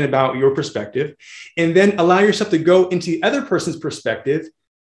understand about your perspective, and then allow yourself to go into the other person's perspective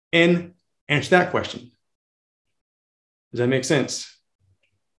and answer that question. Does that make sense?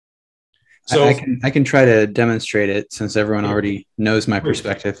 So I can try to demonstrate it since everyone already knows my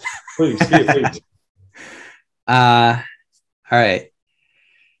perspective. Please. All right.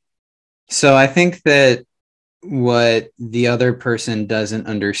 So I think that what the other person doesn't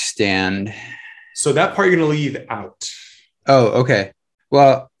understand. So that part you're going to leave out. Oh, okay.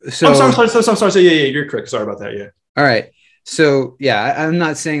 Well, so I'm sorry. Yeah, you're correct. Sorry about that. Yeah. All right. So yeah, I'm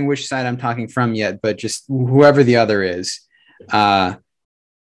not saying which side I'm talking from yet, but just whoever the other is.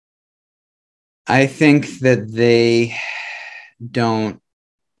 I think that they don't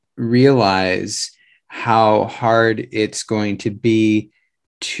realize how hard it's going to be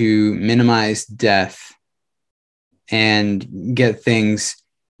to minimize death and get things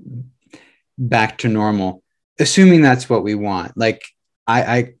back to normal, assuming that's what we want. Like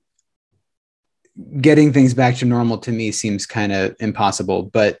I getting things back to normal to me seems kind of impossible,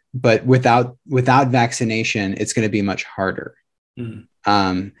 but without vaccination, it's going to be much harder.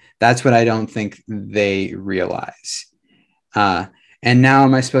 That's what I don't think they realize. And now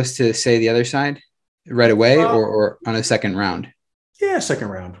am I supposed to say the other side right away or on a second round? Yeah, second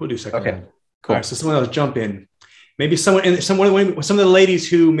round. We'll do second round. Cool. All right, so someone else jump in. Maybe some of the ladies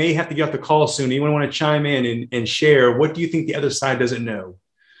who may have to get off the call soon, anyone want to chime in and share, what do you think the other side doesn't know?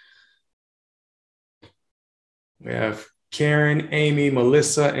 We have Karen, Amy,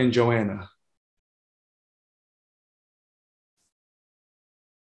 Melissa, and Joanna.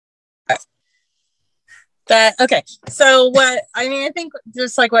 Okay. So what I mean, I think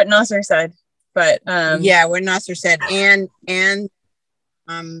just like what Nasser said, but yeah, what Nasser said, and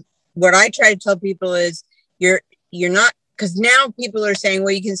what I try to tell people is you're not, because now people are saying,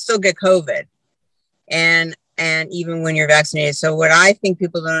 well, you can still get COVID, and even when you're vaccinated. So what I think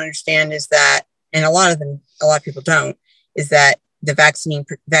people don't understand is that, and a lot of people don't, is that the vaccine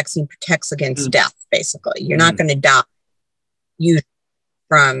protects against death. Basically, you're not going to die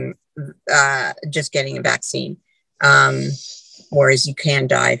from just getting a vaccine, whereas you can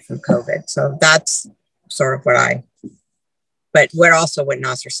die from COVID. So that's sort of but what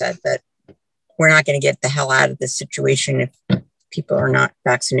Nasser said, that we're not going to get the hell out of this situation if people are not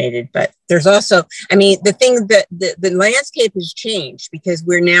vaccinated. But there's also, I mean, the thing that the landscape has changed, because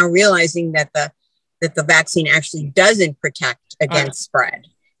we're now realizing that the vaccine actually doesn't protect against spread.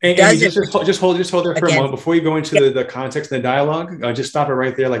 And just hold there for a moment before you go into the context and the dialogue. Just stop it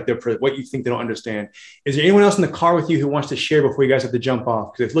right there, like what you think they don't understand. Is there anyone else in the car with you who wants to share before you guys have to jump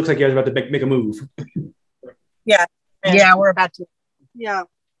off? Because it looks like you guys are about to make a move. Yeah, we're about to. Yeah,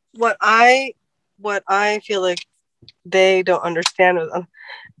 what I feel like they don't understand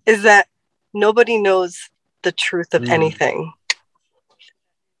is that nobody knows the truth of anything.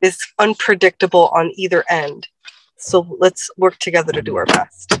 It's unpredictable on either end. So let's work together to do our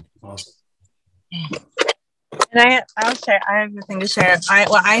best. Awesome. And I'll share. I have a thing to share.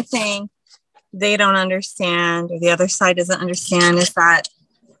 What I think they don't understand, or the other side doesn't understand, is that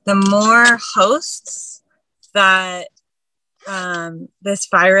the more hosts that this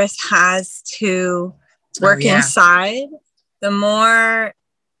virus has to work inside, the more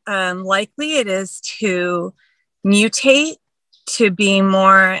likely it is to mutate, to be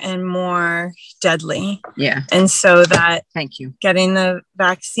more and more deadly. Yeah. And so that Thank you. Getting the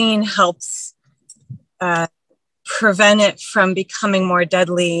vaccine helps prevent it from becoming more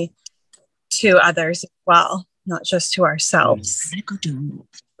deadly to others as well, not just to ourselves.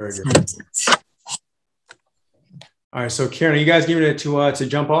 Very good. All right, so Karen, are you guys giving it to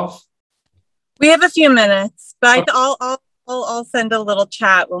jump off? We have a few minutes, but I'll send a little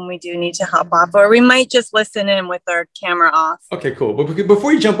chat when we do need to hop off, or we might just listen in with our camera off. Okay, cool. But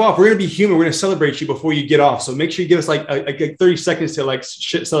before you jump off, we're going to be human. We're going to celebrate you before you get off. So make sure you give us like 30 seconds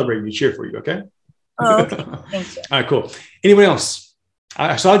to celebrate you, cheer for you. Okay. Oh, okay. Thank you. All right, cool. Anyone else?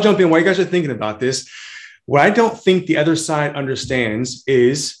 So I'll jump in while you guys are thinking about this. What I don't think the other side understands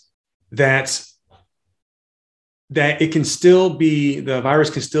is that it can still be, the virus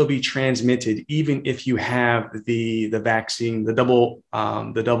can still be transmitted even if you have the vaccine, the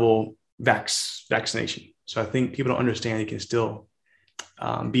double vaccination. So I think people don't understand it can still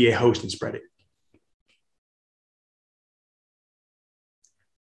be a host and spread it.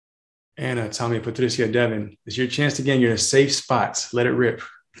 Anna, Tommy, Patricia, Devin, it's your chance again. You're in a safe spot. Let it rip.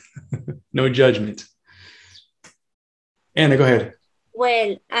 No judgment. Anna, go ahead.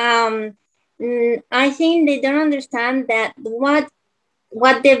 Well, I think they don't understand that what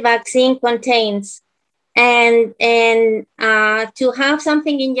the vaccine contains, and to have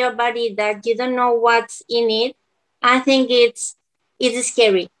something in your body that you don't know what's in it, I think it's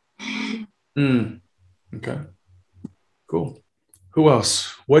scary. Okay, cool. Who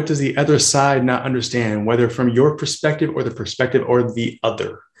else? What does the other side not understand, whether from your perspective or the perspective or the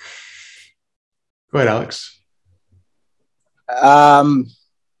other? Go ahead, Alex.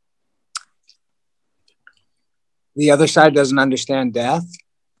 The other side doesn't understand death.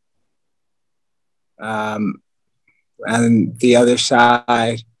 And the other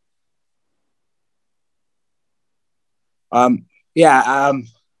side, I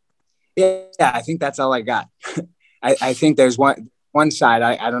think that's all I got. I think there's one side,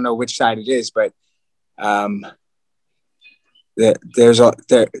 I don't know which side it is, but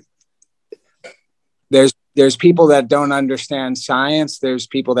there's people that don't understand science, there's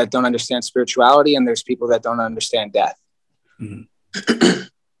people that don't understand spirituality, and there's people that don't understand death. Mm-hmm.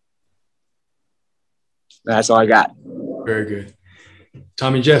 That's all I got. Very good.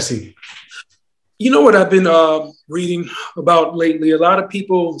 Tommy, Jesse. You know what I've been reading about lately? A lot of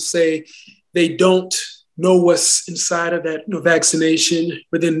people say they don't know what's inside of that vaccination,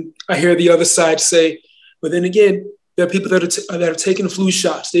 but then I hear the other side say, but then again, there are people that are taking flu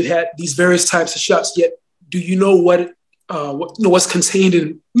shots. They've had these various types of shots, yet do you know what's contained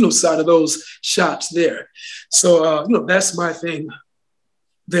in inside of those shots there? So that's my thing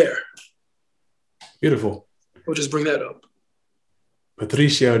there. Beautiful. We'll just bring that up.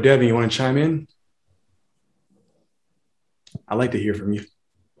 Patricia or Devin, you want to chime in? I'd like to hear from you.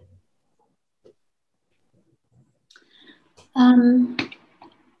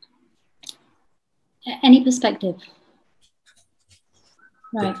 Any perspective.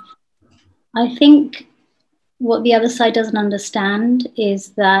 Right. I think what the other side doesn't understand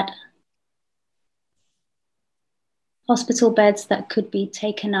is that hospital beds that could be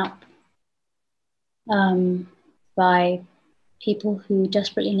taken up by people who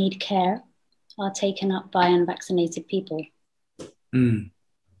desperately need care are taken up by unvaccinated people. Mm.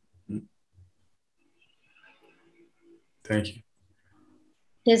 Thank you.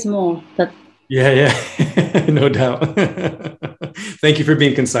 There's more, but yeah, no doubt. Thank you for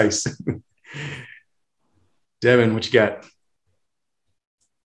being concise. Devin, what you got?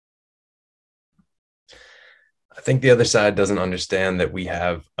 I think the other side doesn't understand that we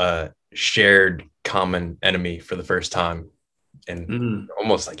have a shared common enemy for the first time in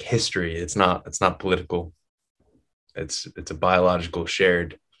almost like history. It's not political. It's a biological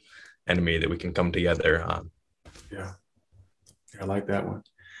shared enemy that we can come together on. Yeah, I like that one.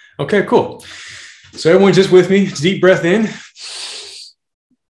 Okay, cool. So everyone just with me, deep breath in.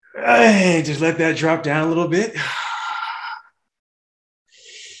 Hey, just let that drop down a little bit.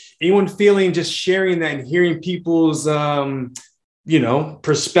 Anyone feeling just sharing that and hearing people's,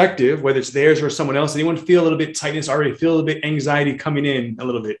 perspective, whether it's theirs or someone else? Anyone feel a little bit tightness already? Feel a little bit anxiety coming in a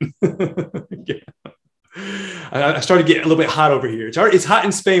little bit? Yeah. I started getting a little bit hot over here. It's hot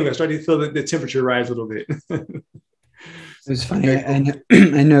in Spain. I started to feel the temperature rise a little bit. It was funny.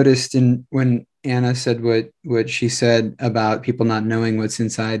 I noticed when Anna said what she said about people not knowing what's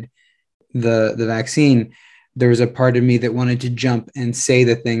inside the vaccine, there was a part of me that wanted to jump and say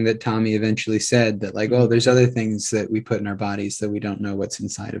the thing that Tommy eventually said, that like, oh, there's other things that we put in our bodies that we don't know what's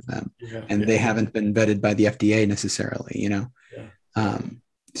inside of them. And they haven't been vetted by the FDA necessarily,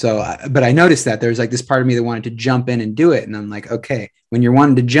 but I noticed that there's like this part of me that wanted to jump in and do it. And I'm like, okay, when you're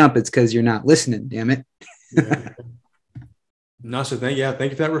wanting to jump, it's because you're not listening, damn it. No, so thank you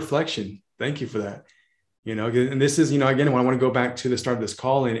for that reflection. Thank you for that. And this is, again, I want to go back to the start of this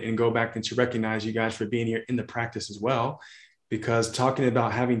call and go back and to recognize you guys for being here in the practice as well, because talking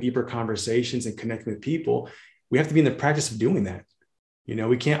about having deeper conversations and connecting with people, we have to be in the practice of doing that.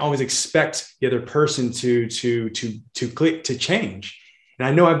 We can't always expect the other person to change. And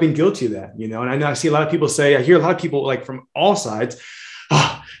I know I've been guilty of that, and I know I see a lot of people say, I hear a lot of people like from all sides,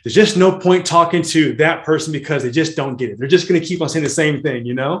 there's just no point talking to that person because they just don't get it. They're just going to keep on saying the same thing,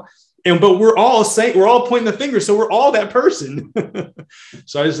 but we're all pointing the finger. So we're all that person.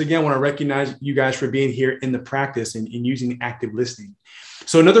 So I just, again, want to recognize you guys for being here in the practice and using active listening.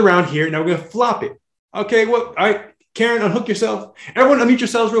 So another round here. Now we're going to flop it. Okay. Well, all right, Karen, unhook yourself. Everyone unmute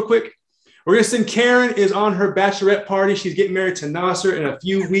yourselves real quick. We're going to send Karen is on her bachelorette party. She's getting married to Nasser in a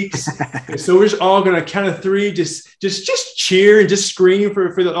few weeks. So we're just all going to count of three, just cheer and just scream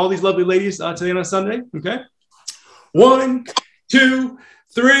for all these lovely ladies today on a Sunday. Okay. 1, 2,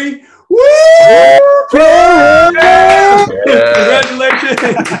 3. Woo! Yeah.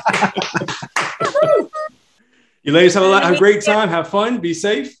 Congratulations. You ladies have a great time. Have fun. Be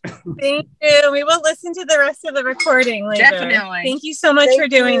safe. Thank you. We will listen to the rest of the recording later. Definitely. Thank you so much for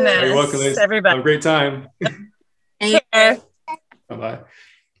doing this. You're welcome, ladies. Everybody. Have a great time. Take care. Bye-bye.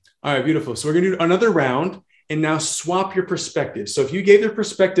 All right, beautiful. So we're going to do another round and now swap your perspective. So if you gave the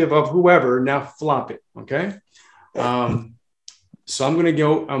perspective of whoever, now flop it, okay? So I'm going to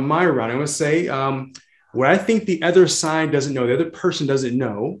go on my round. I'm going to say what I think the other side doesn't know, the other person doesn't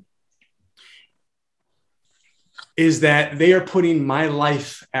know, is that they are putting my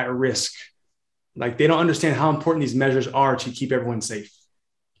life at risk. Like they don't understand how important these measures are to keep everyone safe.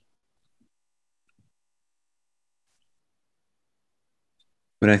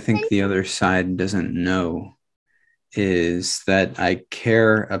 What I think the other side doesn't know is that I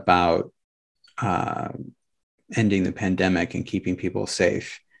care about ending the pandemic and keeping people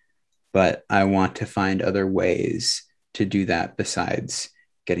safe, but I want to find other ways to do that besides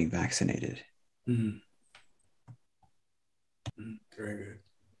getting vaccinated. Mm-hmm. Very good.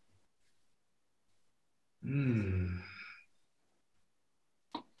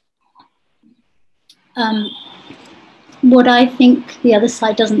 What I think the other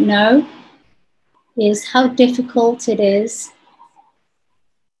side doesn't know is how difficult it is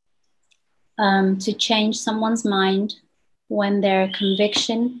to change someone's mind when their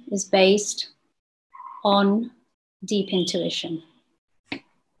conviction is based on deep intuition.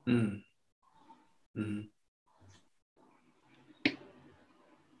 Mm-hmm.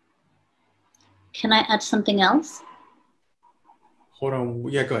 Can I add something else? Hold on.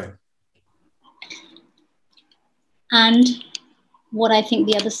 Yeah, go ahead. And what I think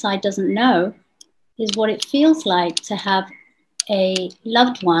the other side doesn't know is what it feels like to have a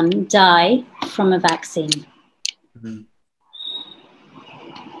loved one die from a vaccine. Mm-hmm.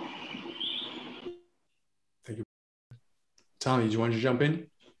 Tommy, do you want to jump in?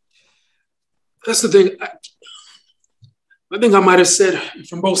 That's the thing. I think I might have said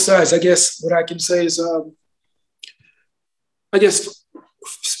from both sides. I guess what I can say is, I guess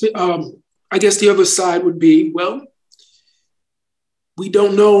the other side would be, well, we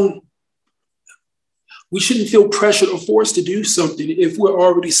don't know. We shouldn't feel pressured or forced to do something if we're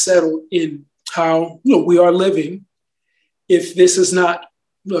already settled in how we are living. If this is not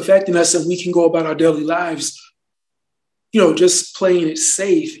affecting us and we can go about our daily lives, just playing it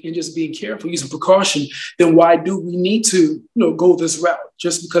safe and just being careful, using precaution, then why do we need to, go this route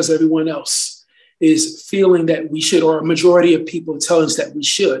just because everyone else is feeling that we should, or a majority of people telling us that we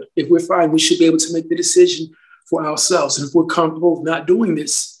should? If we're fine, we should be able to make the decision for ourselves. And if we're comfortable with not doing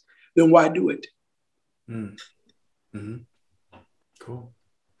this, then why do it? Mm-hmm. Cool.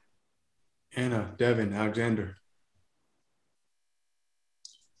 Anna, Devin, Alexander.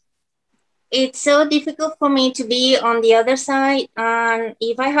 It's so difficult for me to be on the other side, and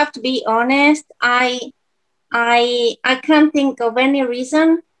if I have to be honest, I can't think of any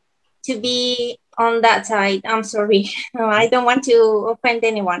reason to be on that side. I'm sorry. I don't want to offend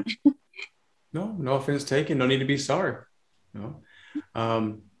anyone. No offense taken. No need to be sorry. No.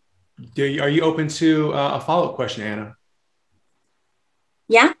 Are you open to a follow-up question, Anna?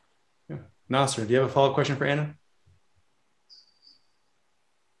 Yeah. Nasser, do you have a follow-up question for Anna?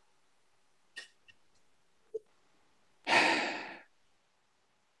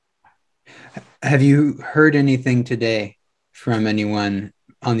 Have you heard anything today from anyone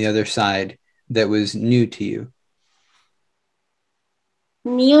on the other side that was new to you?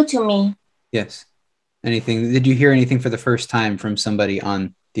 New to me? Yes. Anything? Did you hear anything for the first time from somebody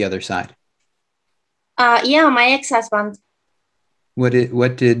on the other side? Yeah, my ex-husband. What did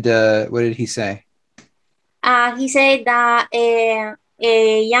he say? He said that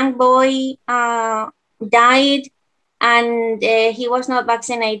a young boy died and he was not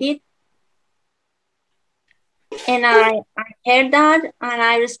vaccinated. And I heard that, and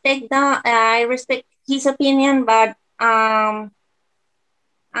I respect that. I respect his opinion, but I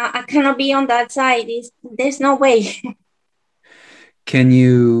cannot be on that side. There's no way. Can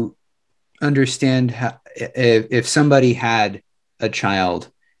you understand how, if somebody had a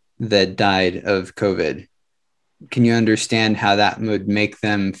child that died of COVID, can you understand how that would make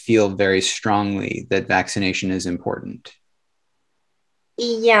them feel very strongly that vaccination is important?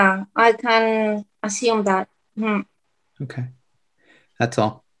 Yeah, I can assume that. Okay. That's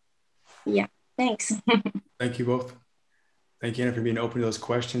all. Yeah, thanks. Thank you both. Thank you, Anna, for being open to those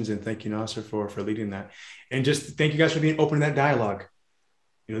questions, and thank you, Nasser, for leading that. And just thank you guys for being open to that dialogue.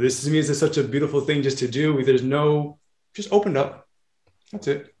 This to me is such a beautiful thing just to do. Just opened up. That's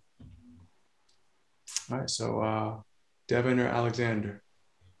it. All right, so Devin or Alexander?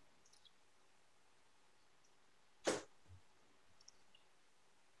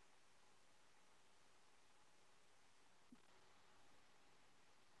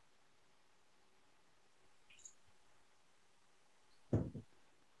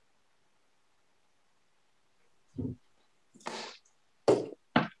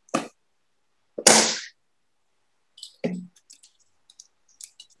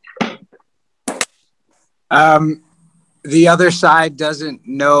 The other side doesn't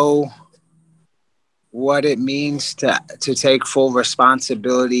know what it means to take full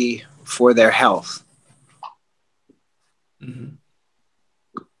responsibility for their health. Mm-hmm.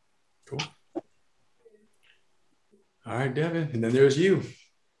 Cool. All right, Devin, and then there's you.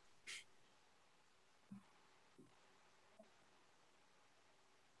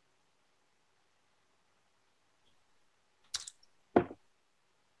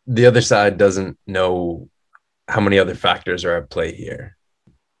 The other side doesn't know how many other factors are at play here,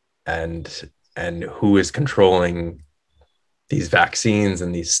 and who is controlling these vaccines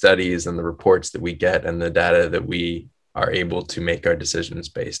and these studies and the reports that we get and the data that we are able to make our decisions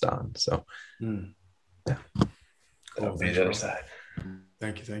based on. So yeah, that would be the other side.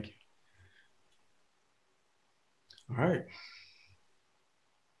 Thank you. All right.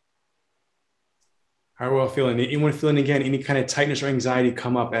 How are we all feeling? Anyone feeling, again, any kind of tightness or anxiety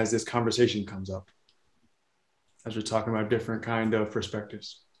come up as this conversation comes up? As we're talking about different kind of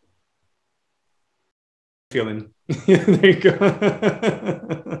perspectives. Feeling. There you go.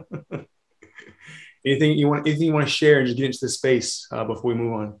 Anything you want to share and just get into the space before we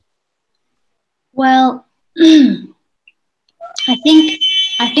move on? Well, I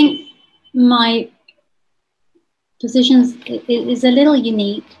think my position is a little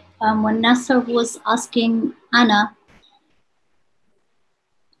unique. When Nasser was asking Anna,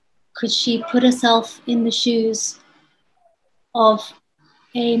 could she put herself in the shoes of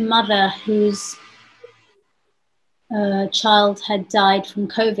a mother whose a child had died from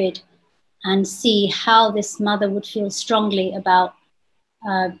COVID and see how this mother would feel strongly about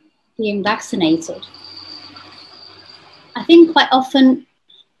being vaccinated. I think quite often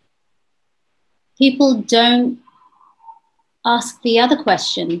people don't ask the other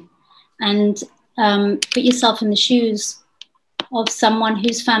question and put yourself in the shoes of someone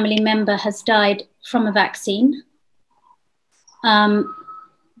whose family member has died from a vaccine. I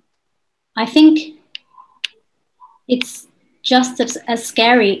think it's just as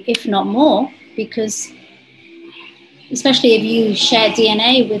scary, if not more, because especially if you share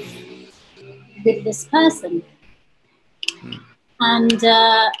DNA with this person. And,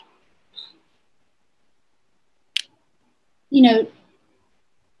 you know,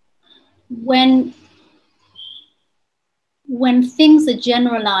 when things are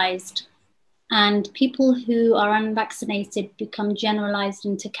generalized and people who are unvaccinated become generalized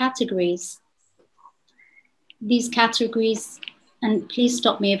into categories, these categories, and please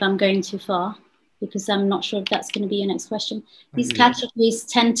stop me if I'm going too far, because I'm not sure if that's going to be your next question. These categories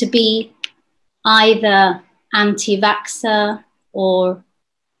tend to be either anti-vaxxer or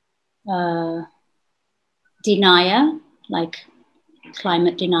denier, like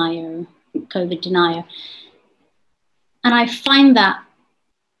climate denier, COVID denier. And I find that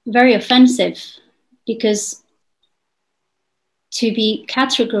very offensive, because to be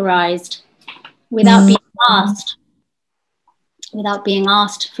categorized without being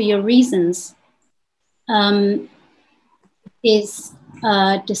asked for your reasons is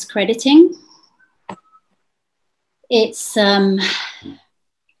discrediting. It's kind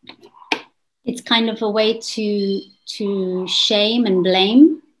of a way to shame and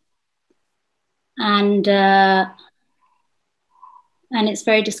blame, and it's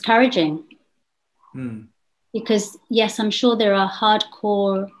very discouraging. Because yes, I'm sure there are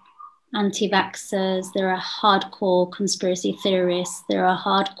hardcore anti-vaxxers, there are hardcore conspiracy theorists, there are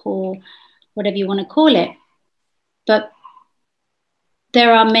hardcore whatever you want to call it, but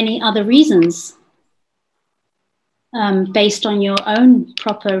there are many other reasons based on your own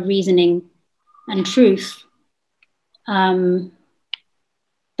proper reasoning and truth. But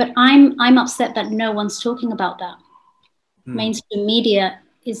I'm upset that no one's talking about that. Mainstream media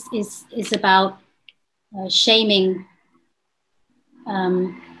is about shaming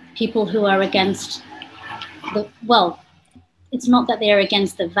people who are against it's not that they're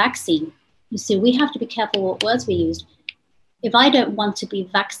against the vaccine. You see, we have to be careful what words we use. If I don't want to be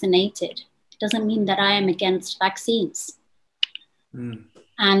vaccinated, it doesn't mean that I am against vaccines.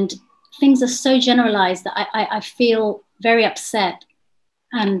 And things are so generalized that I feel very upset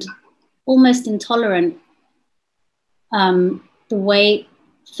and almost intolerant the way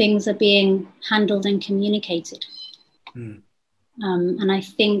things are being handled and communicated. And I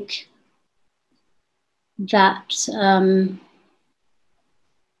think that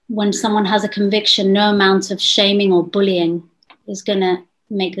when someone has a conviction, no amount of shaming or bullying is going to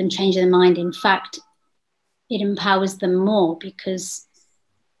make them change their mind. In fact, it empowers them more, because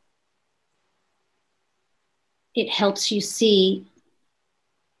it helps you see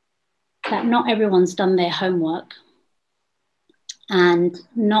that not everyone's done their homework, and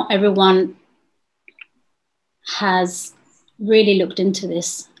not everyone has really looked into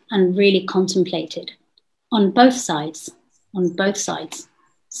this and really contemplated on both sides.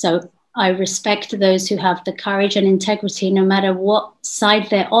 So I respect those who have the courage and integrity, no matter what side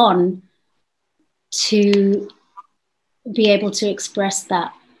they're on, to be able to express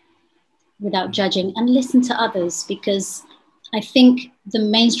that without judging and listen to others, because I think the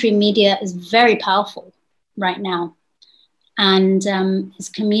mainstream media is very powerful right now and is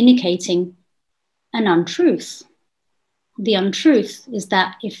communicating an untruth. The untruth is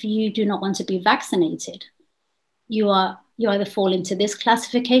that if you do not want to be vaccinated, you either fall into this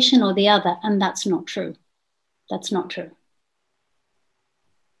classification or the other, and that's not true. That's not true.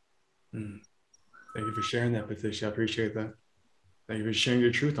 Thank you for sharing that, Patricia. I appreciate that. Thank you for sharing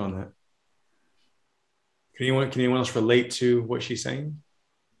your truth on that. Can anyone else relate to what she's saying?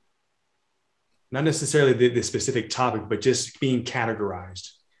 Not necessarily the specific topic, but just being categorized,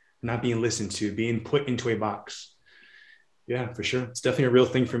 not being listened to, being put into a box. Yeah, for sure. It's definitely a real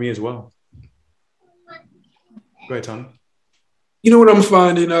thing for me as well. Go ahead, Tom. You know what I'm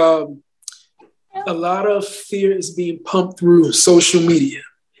finding? A lot of fear is being pumped through social media.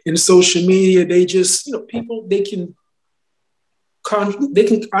 In social media, they just, people, they can they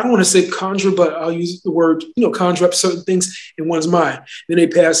can, I don't want to say conjure, but I'll use the word, conjure up certain things in one's mind. Then they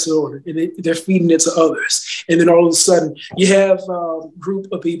pass it on and they're feeding it to others. And then all of a sudden you have a group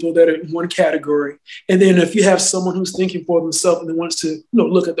of people that are in one category. And then if you have someone who's thinking for themselves and wants to,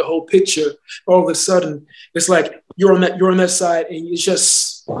 look at the whole picture, all of a sudden it's like you're on that side, and it's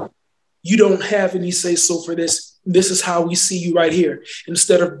just, you don't have any say so for this. This is how we see you right here.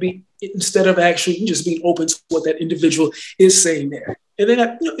 Instead of actually just being open to what that individual is saying there. And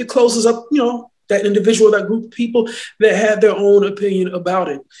then it closes up, that individual, that group of people that have their own opinion about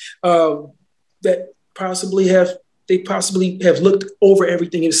it, that possibly have looked over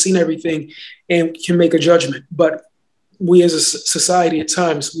everything and seen everything and can make a judgment. But we as a society at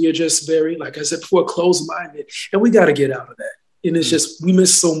times, we are just very, like I said before, closed-minded, and we got to get out of that. And it's just, we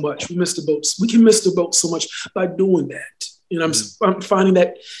miss so much. We miss the boats. We can miss the boat so much by doing that. And I'm finding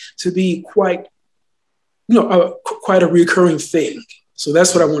that to be quite a recurring thing. So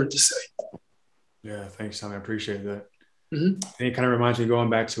that's what I wanted to say. Yeah, thanks, Tommy. I appreciate that. Mm-hmm. And it kind of reminds me,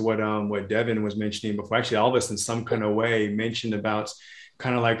 going back to what Devin was mentioning before. Actually, all of us in some kind of way mentioned about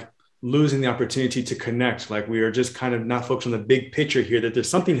kind of like losing the opportunity to connect. Like we are just kind of not focused on the big picture here, that there's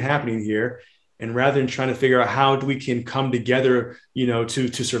something happening here. And rather than trying to figure out how we can come together,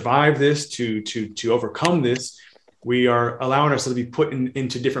 to survive this, to overcome this, we are allowing ourselves to be put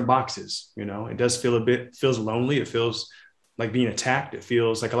into different boxes. It does feels lonely. It feels like being attacked. It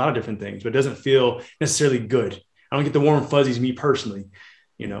feels like a lot of different things, but it doesn't feel necessarily good. I don't get the warm fuzzies, me personally.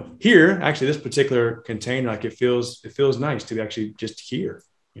 Here, actually, this particular container, like it feels nice to actually just here.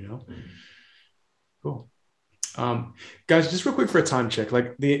 Cool. Guys, just real quick for a time check.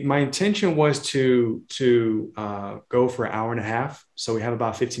 Like my intention was to go for an hour and a half. So we have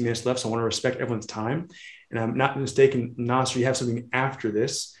about 15 minutes left. So I want to respect everyone's time. And I'm not mistaken, Nasser, you have something after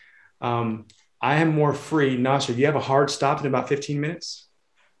this. I am more free. Nasser, do you have a hard stop in about 15 minutes?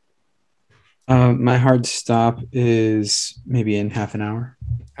 My hard stop is maybe in half an hour.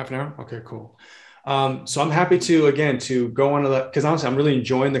 Half an hour? Okay, cool. So I'm happy to go on to that, because honestly, I'm really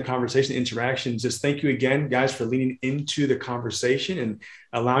enjoying the conversation, the interaction. Just thank you again, guys, for leaning into the conversation and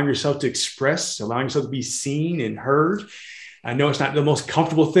allowing yourself to express, allowing yourself to be seen and heard. I know it's not the most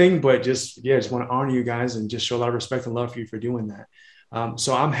comfortable thing, but just want to honor you guys and just show a lot of respect and love for you for doing that.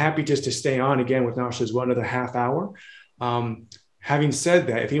 So I'm happy just to stay on again with Nasha as well, another half hour. Having said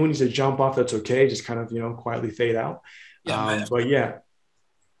that, if anyone needs to jump off, that's okay. Just kind of, quietly fade out. But yeah,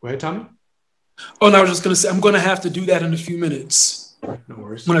 go ahead, Tommy. Oh, no, I was just going to say, I'm going to have to do that in a few minutes. No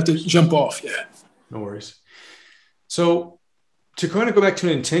worries. I'm going to have to jump off. Yeah. No worries. So to kind of go back to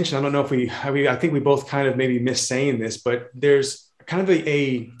an intention, I don't know if I think we both kind of maybe miss saying this, but there's kind of how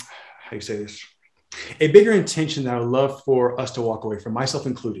do you say this? A bigger intention that I would love for us to walk away from, myself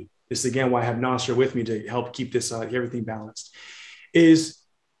included. This is again why I have Nasser with me to help keep this everything balanced. Is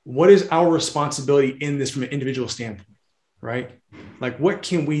what is our responsibility in this from an individual standpoint? Right? Like, what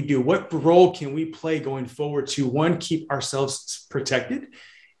can we do? What role can we play going forward to, one, keep ourselves protected?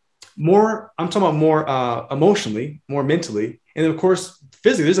 I'm talking about more emotionally, more mentally. And then, of course,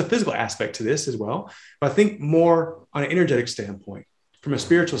 physically, there's a physical aspect to this as well. But I think more on an energetic standpoint, from a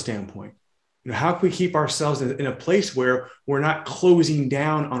spiritual standpoint. How can we keep ourselves in a place where we're not closing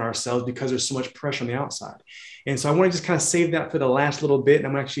down on ourselves because there's so much pressure on the outside? And so I want to just kind of save that for the last little bit. And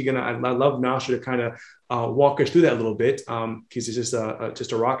I'm actually I love Nasha to kind of walk us through that a little bit, because he's just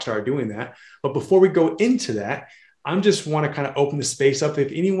a rock star doing that. But before we go into that, I just want to kind of open the space up.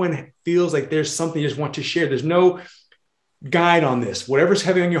 If anyone feels like there's something you just want to share, there's no guide on this. Whatever's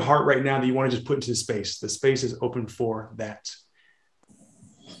heavy on your heart right now that you want to just put into the space is open for that.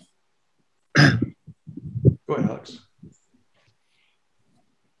 Go ahead, Alex.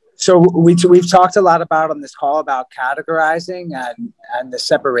 So we've talked a lot about on this call about categorizing and the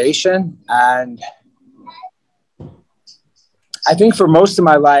separation. And I think for most of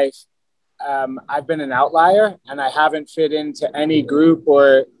my life, I've been an outlier, and I haven't fit into any group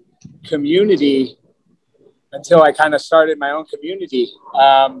or community until I kind of started my own community.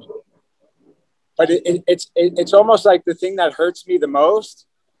 But it's almost like the thing that hurts me the most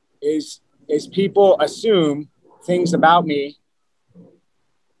is people assume things about me.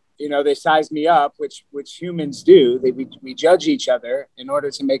 They size me up, which humans do. We judge each other in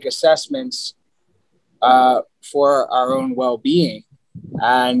order to make assessments for our own well-being.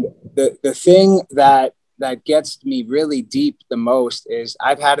 And the thing that gets me really deep the most is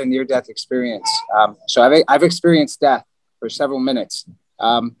I've had a near-death experience. So I've experienced death for several minutes.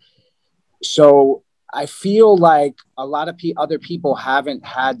 So I feel like a lot of other people haven't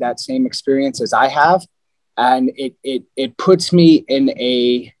had that same experience as I have. And it puts me in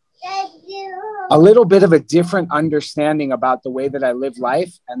a little bit of a different understanding about the way that I live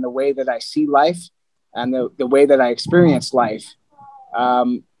life and the way that I see life and the way that I experience life.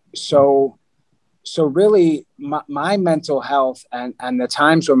 So really my mental health and the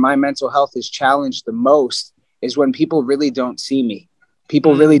times where my mental health is challenged the most is when people really don't see me.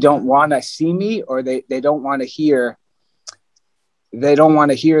 People really don't want to see me, or they don't want to hear. They don't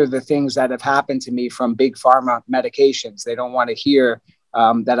want to hear the things that have happened to me from big pharma medications. They don't want to hear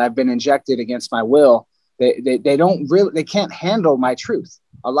that I've been injected against my will. They don't really, they can't handle my truth.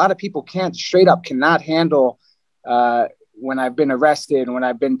 A lot of people cannot handle when I've been arrested, when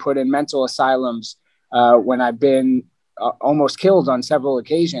I've been put in mental asylums, when I've been almost killed on several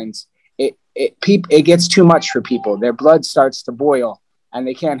occasions. It gets too much for people. Their blood starts to boil and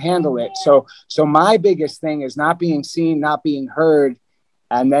they can't handle it. So my biggest thing is not being seen, not being heard,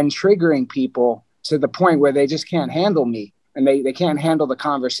 and then triggering people to the point where they just can't handle me and they can't handle the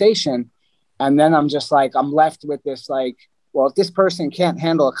conversation. And then I'm just like, I'm left with this, like, well, if this person can't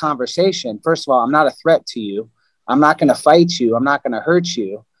handle a conversation, first of all, I'm not a threat to you. I'm not going to fight you. I'm not going to hurt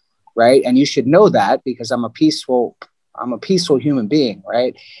you. Right. And you should know that, because I'm a peaceful human being.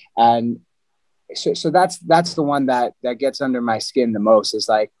 Right. And so that's the one that gets under my skin the most, is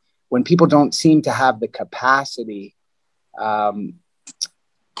like when people don't seem to have the capacity or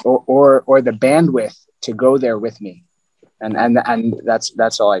the bandwidth to go there with me. And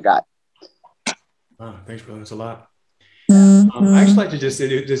that's all I got. Oh, thanks, brother. That's a lot. I actually like to just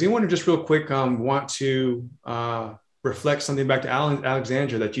say, does anyone just real quick want to reflect something back to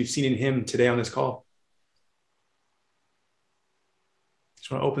Alexandra that you've seen in him today on this call?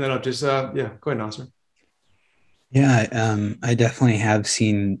 Just want to open that up. Just yeah, go ahead, Nasser. Yeah, I definitely have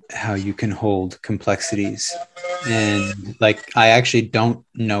seen how you can hold complexities, and like I actually don't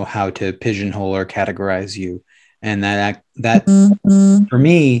know how to pigeonhole or categorize you, and that for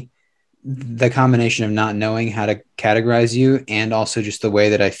me, the combination of not knowing how to categorize you and also just the way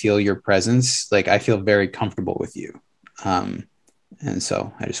that I feel your presence, like I feel very comfortable with you, and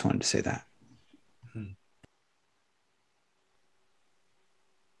so I just wanted to say that.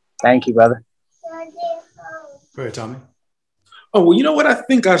 Thank you, brother. Go ahead, Tommy. Oh, well, you know what I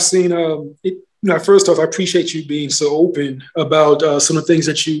think I've seen? First off, I appreciate you being so open about some of the things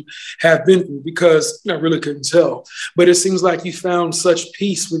that you have been through, because I really couldn't tell. But it seems like you found such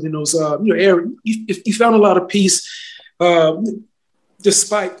peace within those areas. You found a lot of peace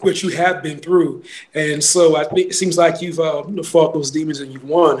despite what you have been through. And so I think it seems like you've fought those demons and you've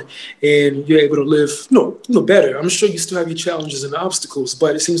won, and you're able to live better. I'm sure you still have your challenges and obstacles,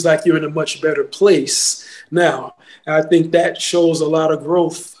 but it seems like you're in a much better place now. And I think that shows a lot of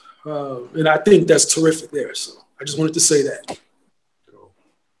growth. And I think that's terrific there. So I just wanted to say that.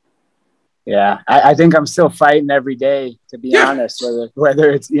 Yeah, I think I'm still fighting every day, to be honest, whether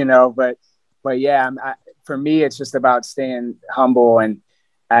it's, but yeah, for me, it's just about staying humble and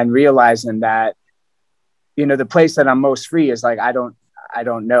realizing that, the place that I'm most free is like, I don't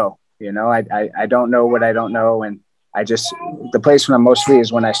know, I don't know what I don't know. And the place when I'm most free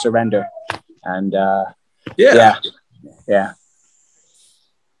is when I surrender. And yeah.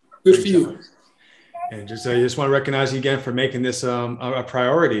 Good for you. And I just want to recognize you again for making this a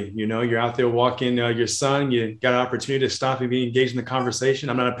priority. You're out there walking your son. You got an opportunity to stop and be engaged in the conversation.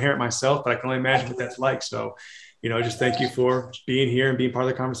 I'm not a parent myself, but I can only imagine what that's like. So, just thank you for being here and being part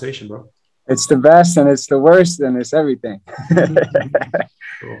of the conversation, bro. It's the best and it's the worst and it's everything.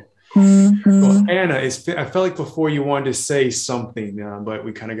 Cool. Cool. Anna, I felt like before you wanted to say something, but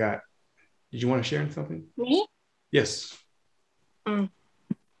we kind of got. Did you want to share something? Me? Yes.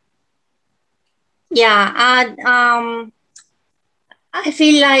 Yeah, I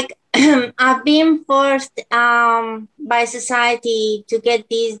feel like I've been forced by society to get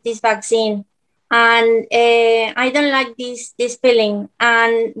this vaccine, and I don't like this feeling.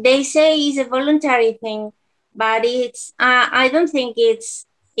 And they say it's a voluntary thing, but it's I don't think is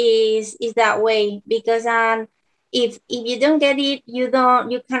that way, because if you don't get it, you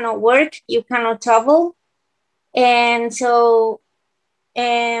cannot work, you cannot travel, and so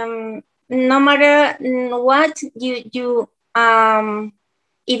no matter what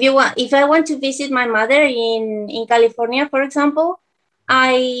if I want to visit my mother in California, for example,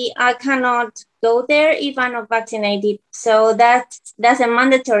 I cannot go there if I'm not vaccinated. So that's a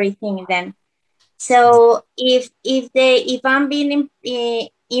mandatory thing then. So if I'm being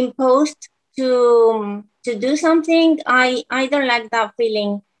imposed to do something, I don't like that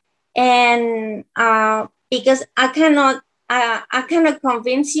feeling, and because I cannot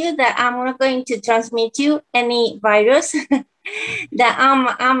convince you that I'm not going to transmit you any virus, that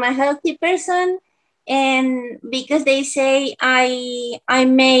I'm a healthy person, and because they say I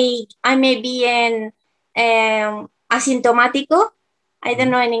may be an asymptomatico. I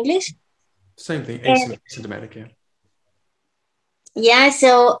don't know in English. Same thing, asymptomatic, yeah. Yeah,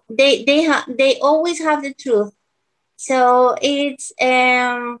 so they always have the truth. So it's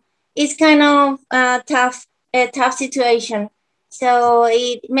kind of a tough situation. So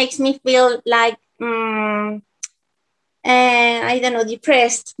it makes me feel like I don't know,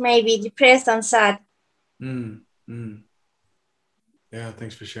 depressed and sad. Yeah,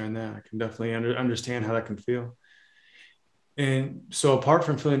 thanks for sharing that. I can definitely understand how that can feel. And so, apart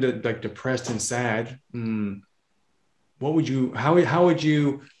from feeling like depressed and sad, what would you? How would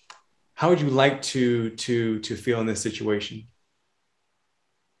you like to feel in this situation?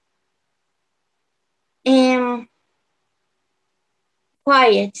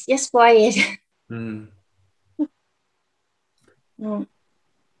 Quiet, just quiet.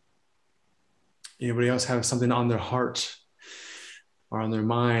 Anybody else have something on their heart or on their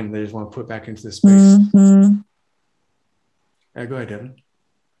mind they just want to put back into the space? Yeah, go ahead, Devin.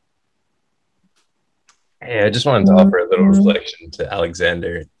 Hey, I just wanted to offer a little reflection to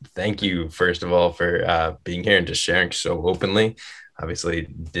Alexander. Thank you, first of all, for being here and just sharing so openly. Obviously,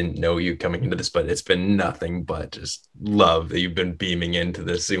 didn't know you coming into this, but it's been nothing but just love that you've been beaming into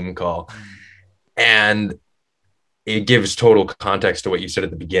this Zoom call. And it gives total context to what you said at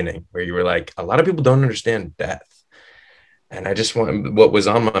the beginning, where you were like, a lot of people don't understand death. And I just want, what was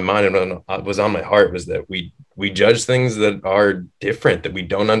on my mind and what was on my heart was that we judge things that are different, that we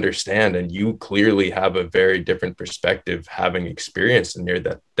don't understand. And you clearly have a very different perspective, having experienced a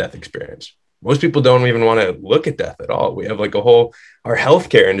near-death experience. Most people don't even want to look at death at all. We have like our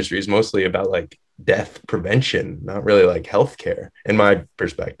healthcare industry is mostly about like death prevention, not really like healthcare, in my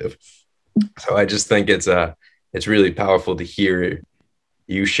perspective. So I just think it's really powerful to hear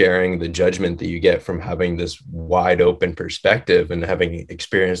you sharing the judgment that you get from having this wide open perspective and having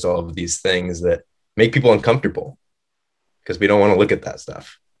experienced all of these things that make people uncomfortable because we don't want to look at that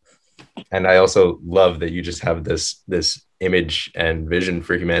stuff. And I also love that you just have this image and vision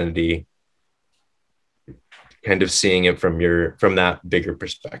for humanity, kind of seeing it from that bigger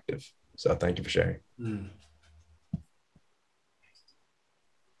perspective. So thank you for sharing.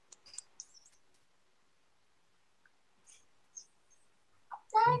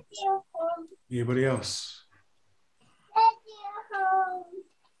 Anybody else?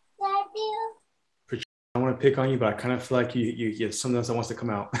 I want to pick on you, but I kind of feel like you something else that wants to come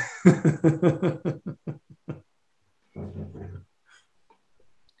out.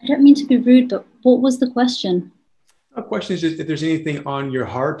 I don't mean to be rude, but what was the question? The question is just if there's anything on your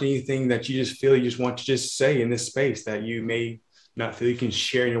heart, anything that you just feel you just want to just say in this space that you may not feel you can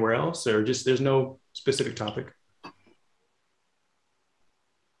share anywhere else, or just there's no specific topic.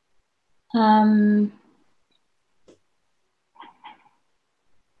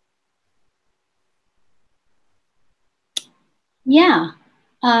 Yeah.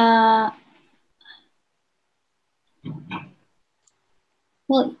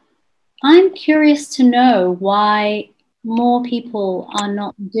 Well, I'm curious to know why more people are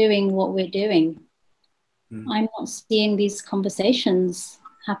not doing what we're doing. I'm not seeing these conversations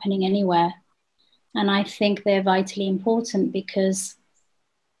happening anywhere. And I think they're vitally important because,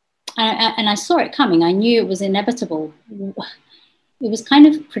 and I saw it coming. I knew it was inevitable. It was kind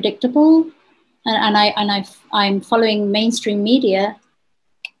of predictable. And I'm following mainstream media,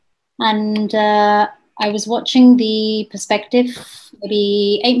 and I was watching The Perspective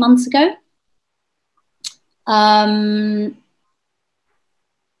maybe 8 months ago.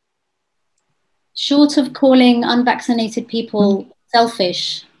 Short of calling unvaccinated people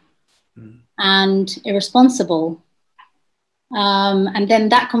selfish and irresponsible, and then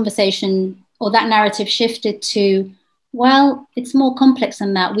that conversation or that narrative shifted to, well, it's more complex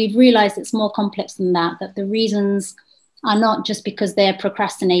than that. We've realized it's more complex than that, that the reasons are not just because they're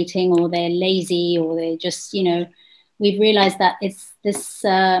procrastinating or they're lazy or they're just, we've realized that it's this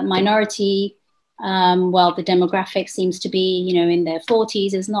minority, the demographic seems to be, in their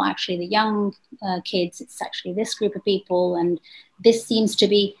 40s. It's not actually the young kids. It's actually this group of people. And this seems to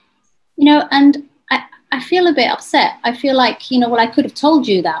be, and I feel a bit upset. I feel like, I could have told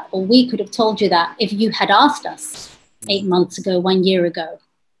you that, or we could have told you that if you had asked us 8 months ago, 1 year ago.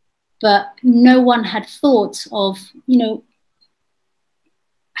 But no one had thought of,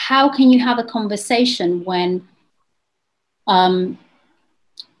 how can you have a conversation when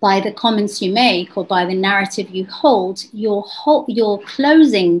by the comments you make or by the narrative you hold, you're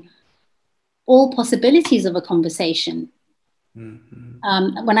closing all possibilities of a conversation.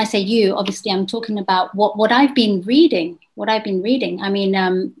 When I say you, obviously I'm talking about what I've been reading, what I've been reading. I mean,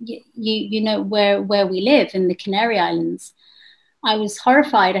 you know where we live in the Canary Islands. I was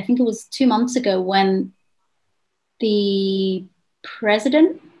horrified. I think it was 2 months ago when the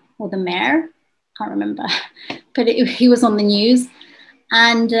president or the mayor, can't remember, but he was on the news,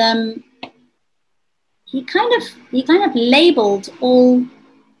 and he kind of labeled all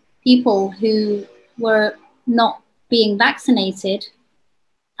people who were not being vaccinated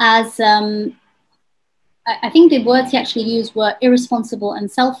as I think the words he actually used were irresponsible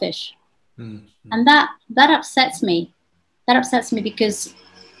and selfish. Mm-hmm. And that upsets me. That upsets me because,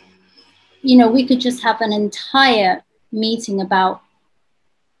 you know, we could just have an entire meeting about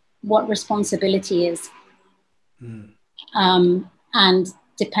what responsibility is. And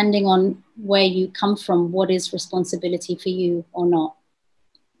depending on where you come from, what is responsibility for you or not.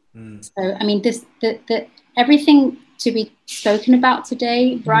 So, I mean, the everything to be spoken about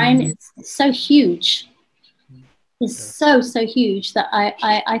today, Brian, is so huge. It's so huge that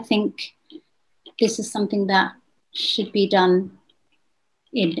I think this is something that should be done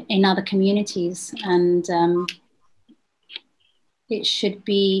in other communities, and it should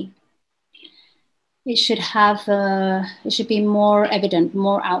be more evident,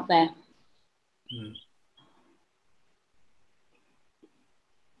 more out there.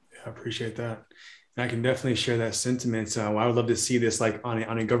 I appreciate that. And I can definitely share that sentiment. I would love to see this like on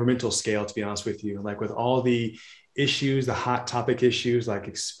a governmental scale, to be honest with you, like with all the issues, the hot topic issues, like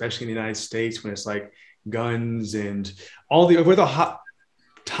especially in the United States, when it's like guns and all the hot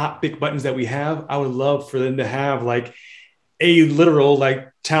topic buttons that we have. I would love for them to have like a literal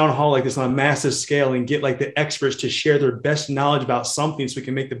like town hall like this on a massive scale and get like the experts to share their best knowledge about something so we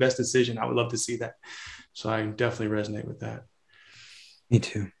can make the best decision. I would love to see that. So I definitely resonate with that. Me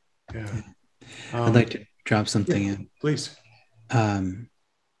too. Yeah. I'd like to drop something in. Please.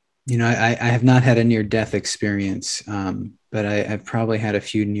 You know, I have not had a near-death experience, but I've probably had a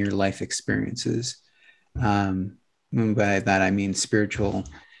few near-life experiences. By that, I mean spiritual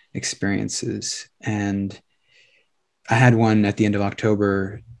experiences. And I had one at the end of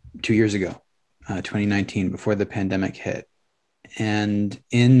October 2 years ago, 2019, before the pandemic hit. And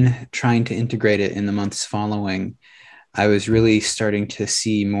in trying to integrate it in the months following, I was really starting to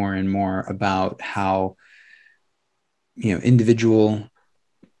see more and more about how, you know, individual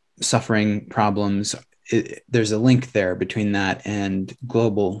suffering problems, there's a link there between that and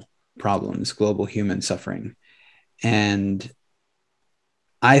global problems, global human suffering. And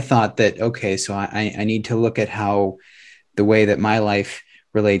I thought that, okay, so I need to look at how the way that my life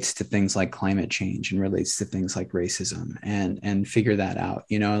relates to things like climate change and relates to things like racism and figure that out,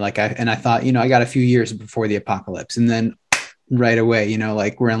 you know, like I thought, you know, I got a few years before the apocalypse, and then right away, you know,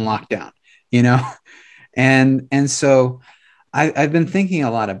 like we're in lockdown, you know, and so I've been thinking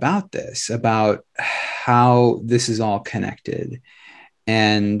a lot about this, about how this is all connected.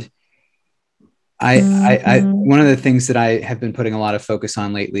 And I one of the things that I have been putting a lot of focus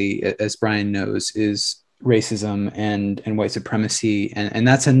on lately, as Brian knows, is racism and white supremacy. And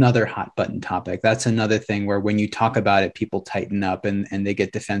that's another hot button topic. That's another thing where when you talk about it, people tighten up and they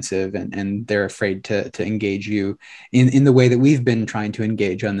get defensive and they're afraid to engage you in the way that we've been trying to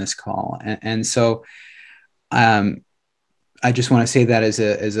engage on this call. And so I just want to say that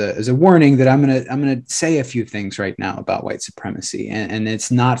as a warning that I'm gonna say a few things right now about white supremacy, and it's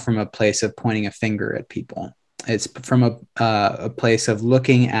not from a place of pointing a finger at people. It's from a place of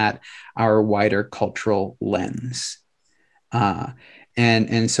looking at our wider cultural lens.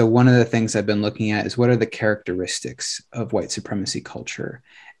 And so one of the things I've been looking at is what are the characteristics of white supremacy culture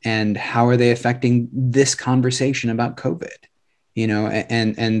and how are they affecting this conversation about COVID? You know,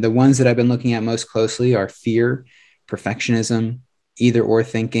 and the ones that I've been looking at most closely are fear, perfectionism, either or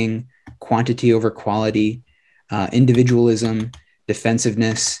thinking, quantity over quality, individualism,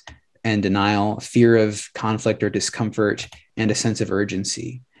 defensiveness and denial, fear of conflict or discomfort, and a sense of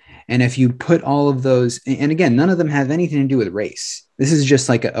urgency. And if you put all of those, and again, none of them have anything to do with race. This is just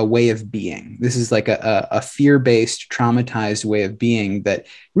like a way of being. This is like a fear-based, traumatized way of being that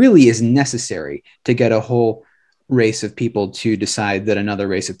really is necessary to get a whole race of people to decide that another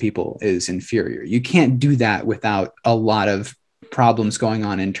race of people is inferior. You can't do that without a lot of problems going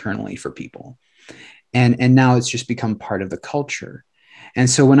on internally for people. And now it's just become part of the culture. And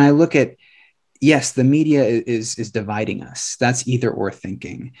so when I look at, yes, the media is dividing us. That's either or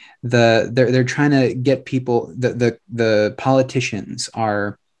thinking. They're trying to get people, the politicians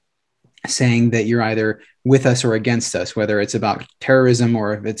are saying that you're either with us or against us, whether it's about terrorism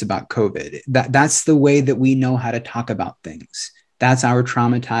or if it's about COVID. That's the way that we know how to talk about things. That's our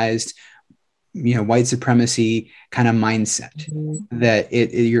traumatized, you know, white supremacy kind of mindset, that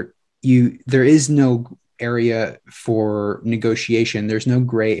there is no area for negotiation. There's no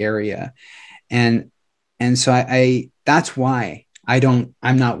gray area. And so I that's why I'm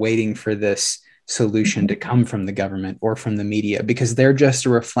not waiting for this solution to come from the government or from the media, because they're just a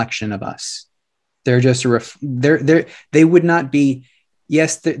reflection of us. They're just they would not be,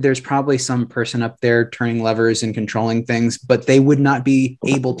 yes, there's probably some person up there turning levers and controlling things, but they would not be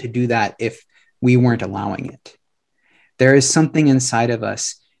able to do that if we weren't allowing it. There is something inside of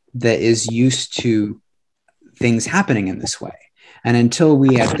us that is used to things happening in this way. And until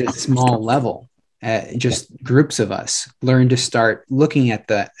we at this small level, just groups of us, learn to start looking at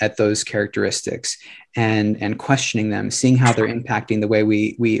those characteristics and questioning them, seeing how they're impacting the way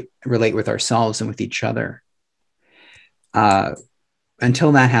we relate with ourselves and with each other.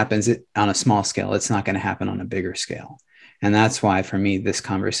 Until that happens on a small scale, it's not going to happen on a bigger scale. And that's why, for me, this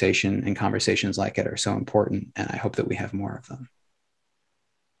conversation and conversations like it are so important. And I hope that we have more of them.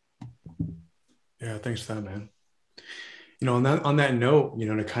 Yeah, thanks for that, man. You know, on that note, you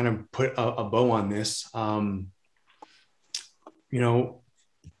know, to kind of put a bow on this, you know,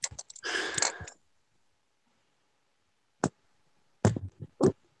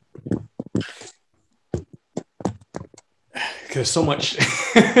 because so much,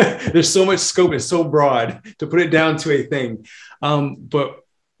 there's so much scope, it's so broad to put it down to a thing. But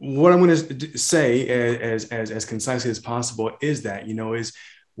what I'm going to say as concisely as possible is that, you know, is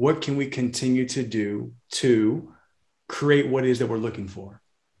what can we continue to do to create what it is that we're looking for?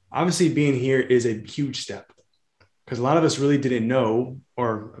 Obviously, being here is a huge step, because a lot of us really didn't know,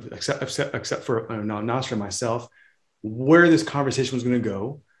 or except for Nasser and myself, where this conversation was going to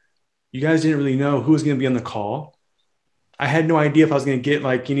go. You guys didn't really know who was going to be on the call. I had no idea if I was going to get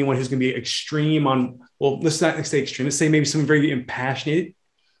like anyone who's going to be extreme on, well, let's not say extreme. Let's say maybe some very passionate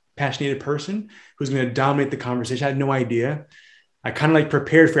person who's going to dominate the conversation. I had no idea. I kind of like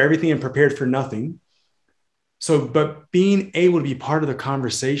prepared for everything and prepared for nothing. So, but being able to be part of the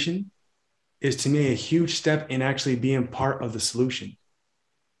conversation is, to me, a huge step in actually being part of the solution.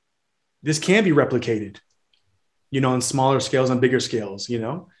 This can be replicated, you know, on smaller scales, on bigger scales, you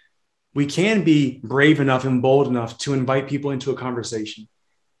know. We can be brave enough and bold enough to invite people into a conversation.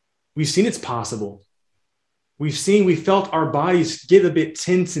 We've seen it's possible. We felt our bodies get a bit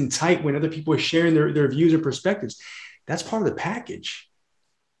tense and tight when other people are sharing their views or perspectives. That's part of the package.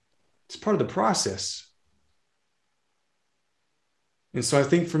 It's part of the process. And so I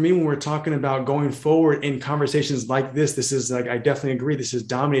think for me, when we're talking about going forward in conversations like this is like, I definitely agree, this has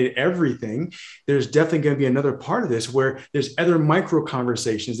dominated everything. There's definitely going to be another part of this where there's other micro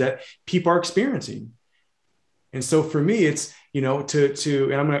conversations that people are experiencing. And so for me, it's, you know,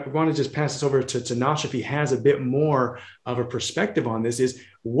 and I'm going to want to just pass this over to Nash if he has a bit more of a perspective on this, is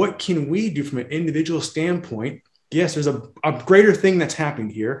what can we do from an individual standpoint? Yes, there's a greater thing that's happening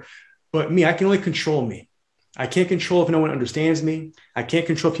here, but I can only control me. I can't control if no one understands me. I can't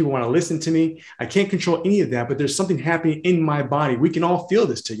control if people want to listen to me. I can't control any of that, but there's something happening in my body. We can all feel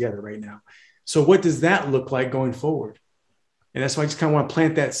this together right now. So what does that look like going forward? And that's why I just kind of want to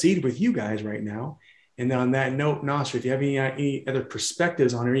plant that seed with you guys right now. And then on that note, Nasser, if you have any other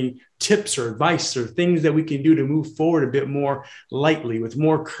perspectives on any tips or advice or things that we can do to move forward a bit more lightly, with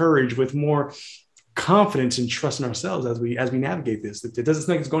more courage, with more confidence and trust in ourselves as we navigate this. It doesn't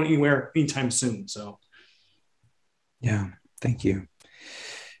seem like it's going anywhere anytime soon. So. Yeah, thank you.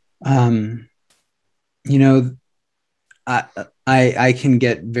 You know, I can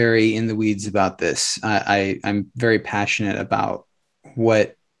get very in the weeds about this. I'm very passionate about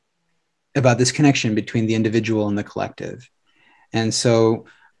this connection between the individual and the collective. And so,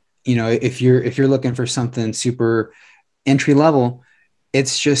 you know, if you're looking for something super entry level,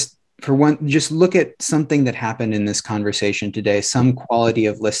 it's just, for one, just look at something that happened in this conversation today, some quality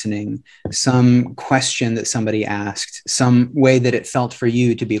of listening, some question that somebody asked, some way that it felt for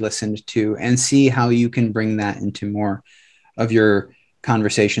you to be listened to, and see how you can bring that into more of your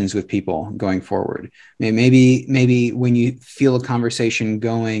conversations with people going forward. Maybe when you feel a conversation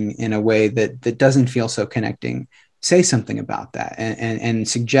going in a way that doesn't feel so connecting, say something about that and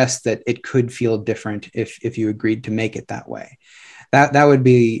suggest that it could feel different if you agreed to make it that way. That would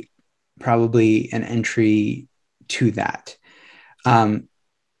be probably an entry to that. On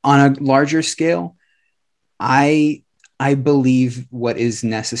a larger scale, I believe what is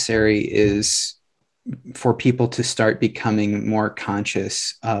necessary is for people to start becoming more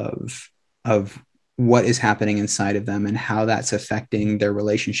conscious of what is happening inside of them and how that's affecting their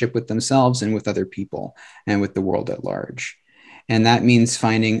relationship with themselves and with other people and with the world at large. And that means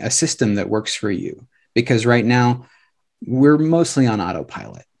finding a system that works for you, because right now we're mostly on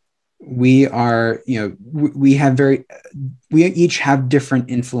autopilot. We are, you know, we each have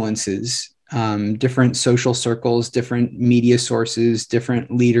different influences different social circles, different media sources,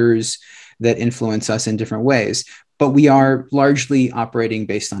 different leaders that influence us in different ways. But we are largely operating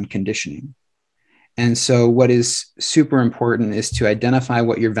based on conditioning. And so what is super important is to identify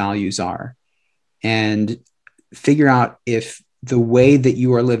what your values are and figure out if the way that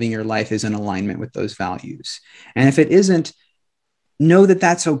you are living your life is in alignment with those values. And if it isn't, know that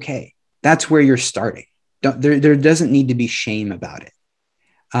that's okay. That's where you're starting. There doesn't need to be shame about it.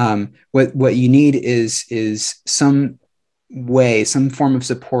 What you need is some way, some form of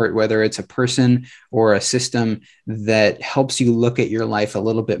support, whether it's a person or a system that helps you look at your life a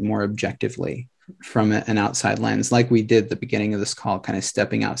little bit more objectively from an outside lens, like we did at the beginning of this call, kind of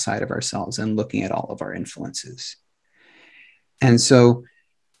stepping outside of ourselves and looking at all of our influences. And so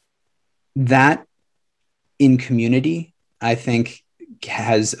that in community, I think,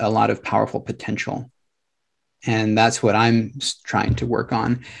 has a lot of powerful potential. And that's what I'm trying to work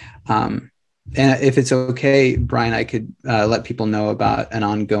on. And if it's okay, Brian, I could let people know about an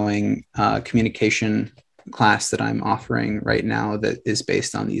ongoing communication class that I'm offering right now that is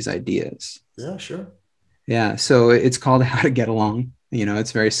based on these ideas. Yeah, sure. Yeah. So it's called How to Get Along. You know,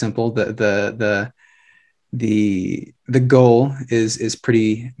 it's very simple. The goal is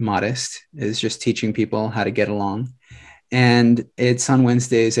pretty modest, is just teaching people how to get along. And it's on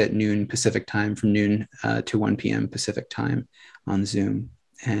Wednesdays at noon Pacific time, from noon to 1 p.m. Pacific time on Zoom.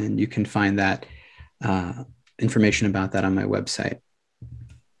 And you can find that information about that on my website.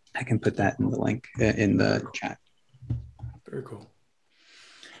 I can put that in the link in the chat. Very cool.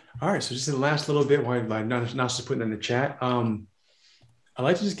 All right. So just in the last little bit, while not just putting in the chat, I'd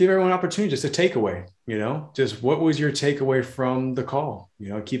like to just give everyone an opportunity, just a takeaway, you know, just what was your takeaway from the call? You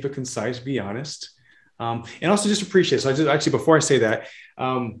know, keep it concise, be honest. And also just appreciate. So I just actually, before I say that,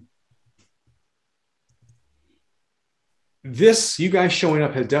 you guys showing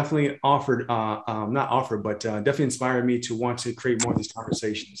up has definitely definitely inspired me to want to create more of these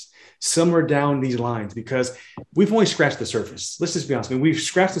conversations somewhere down these lines, because we've only scratched the surface. Let's just be honest. I mean, we've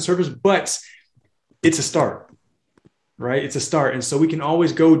scratched the surface, but it's a start, right? It's a start. And so we can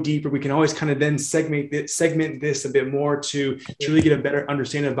always go deeper. We can always kind of then segment this a bit more to really get a better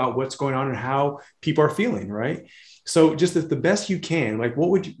understanding about what's going on and how people are feeling, right? So just the best you can, like, what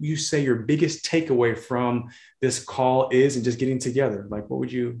would you say your biggest takeaway from this call is, and just getting together? Like,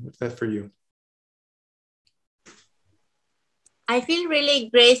 what's that for you? I feel really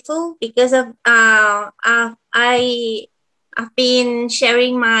grateful because of I've been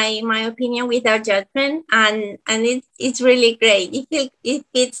sharing my opinion without judgment, and it's really great.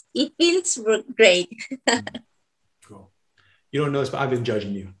 It feels great. Cool. You don't know this, but I've been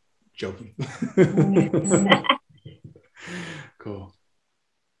judging you. Joking. Cool.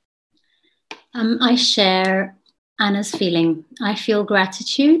 I share Anna's feeling. I feel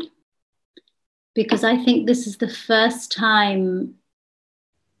gratitude because I think this is the first time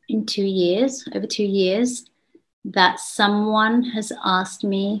in over 2 years, that someone has asked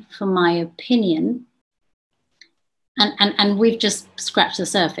me for my opinion. And we've just scratched the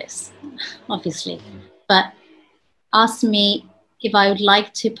surface, obviously, but asked me if I would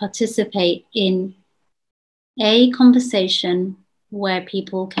like to participate in a conversation where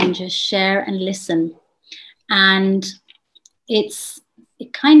people can just share and listen. And it's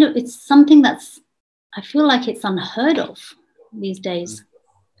something that's, I feel like it's unheard of these days.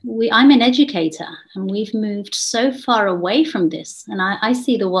 I'm an educator, and we've moved so far away from this. And I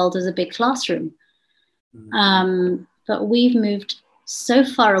see the world as a big classroom. But we've moved so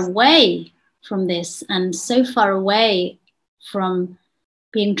far away from this, and so far away from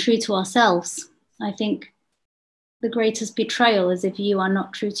being true to ourselves. I think the greatest betrayal is if you are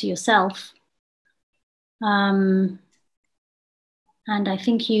not true to yourself. And I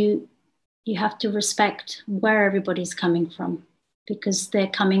think you have to respect where everybody's coming from, because they're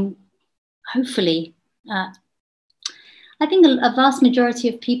coming, hopefully. I think a vast majority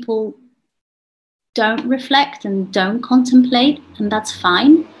of people don't reflect and don't contemplate, and that's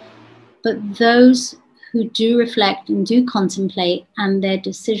fine. But those who do reflect and do contemplate, and their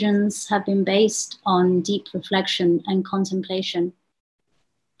decisions have been based on deep reflection and contemplation,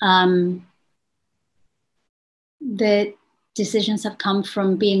 the decisions have come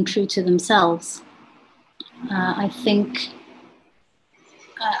from being true to themselves. I think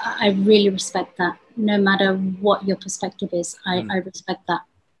I really respect that. No matter what your perspective is, I respect that.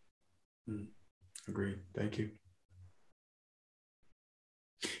 Agreed. Thank you.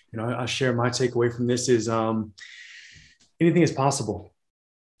 You know, I'll share my takeaway from this is anything is possible.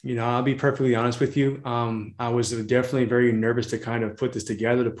 You know, I'll be perfectly honest with you. I was definitely very nervous to kind of put this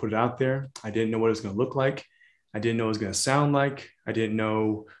together, to put it out there. I didn't know what it was going to look like. I didn't know what it was going to sound like. I didn't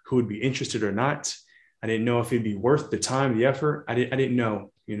know who would be interested or not. I didn't know if it'd be worth the time, the effort. I didn't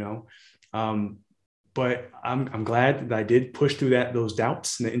know, you know. But I'm glad that I did push through those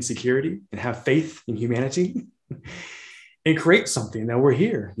doubts and the insecurity and have faith in humanity and create something that we're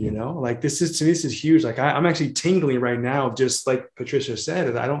here, you know, like this is huge. Like I'm actually tingling right now, just like Patricia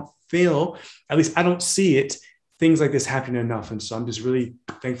said, that I don't feel, at least I don't see it, things like this happening enough. And so I'm just really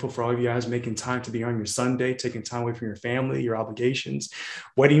thankful for all of you guys making time to be on your Sunday, taking time away from your family, your obligations,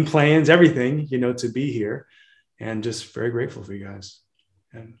 wedding plans, everything, you know, to be here, and just very grateful for you guys.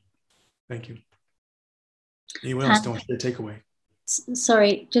 And thank you. Anyone else don't want to takeaway?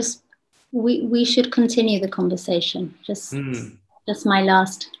 Sorry, just we should continue the conversation. Just my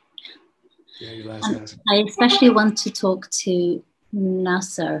last. Yeah, your last ask. I especially want to talk to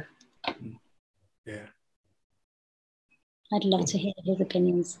Nasser. Yeah. I'd love to hear his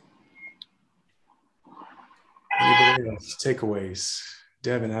opinions. Anybody else? Takeaways.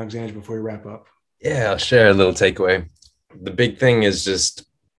 Devin, Alexandra, before we wrap up. Yeah, I'll share a little takeaway. The big thing is just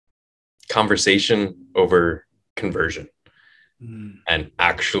conversation over conversion and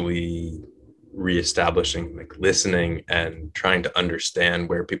actually reestablishing, like listening and trying to understand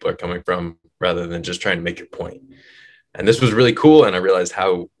where people are coming from rather than just trying to make your point. And this was really cool. And I realized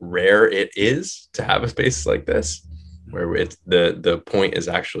how rare it is to have a space like this, where it's the point is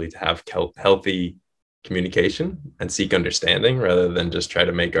actually to have healthy communication and seek understanding rather than just try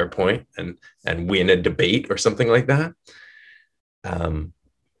to make our point and win a debate or something like that.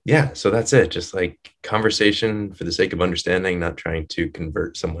 Yeah, so that's it. Just like conversation for the sake of understanding, not trying to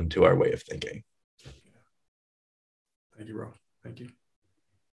convert someone to our way of thinking. Thank you, bro. Thank you.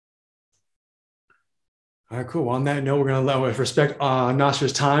 All right, cool. Well, on that note, we're going to respect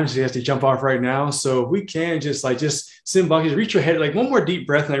Nasser's time. So he has to jump off right now. So we can just sit back, just reach your head, like one more deep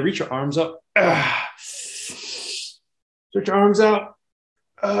breath, and reach your arms up. Stretch your arms out.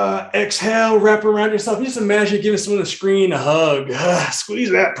 Exhale, wrap around yourself. Just imagine you're giving someone on the screen a hug. Squeeze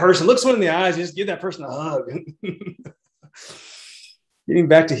that person. Look someone in the eyes. Just give that person a hug. Getting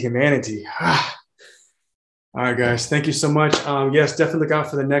back to humanity. All right, guys. Thank you so much. Yes, definitely look out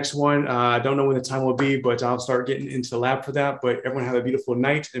for the next one. I don't know when the time will be, but I'll start getting into the lab for that. But everyone have a beautiful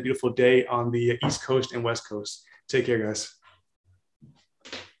night and a beautiful day on the East Coast and West Coast. Take care, guys.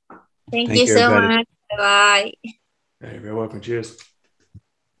 Thank you so much. Bye. Hey, you're welcome. Cheers.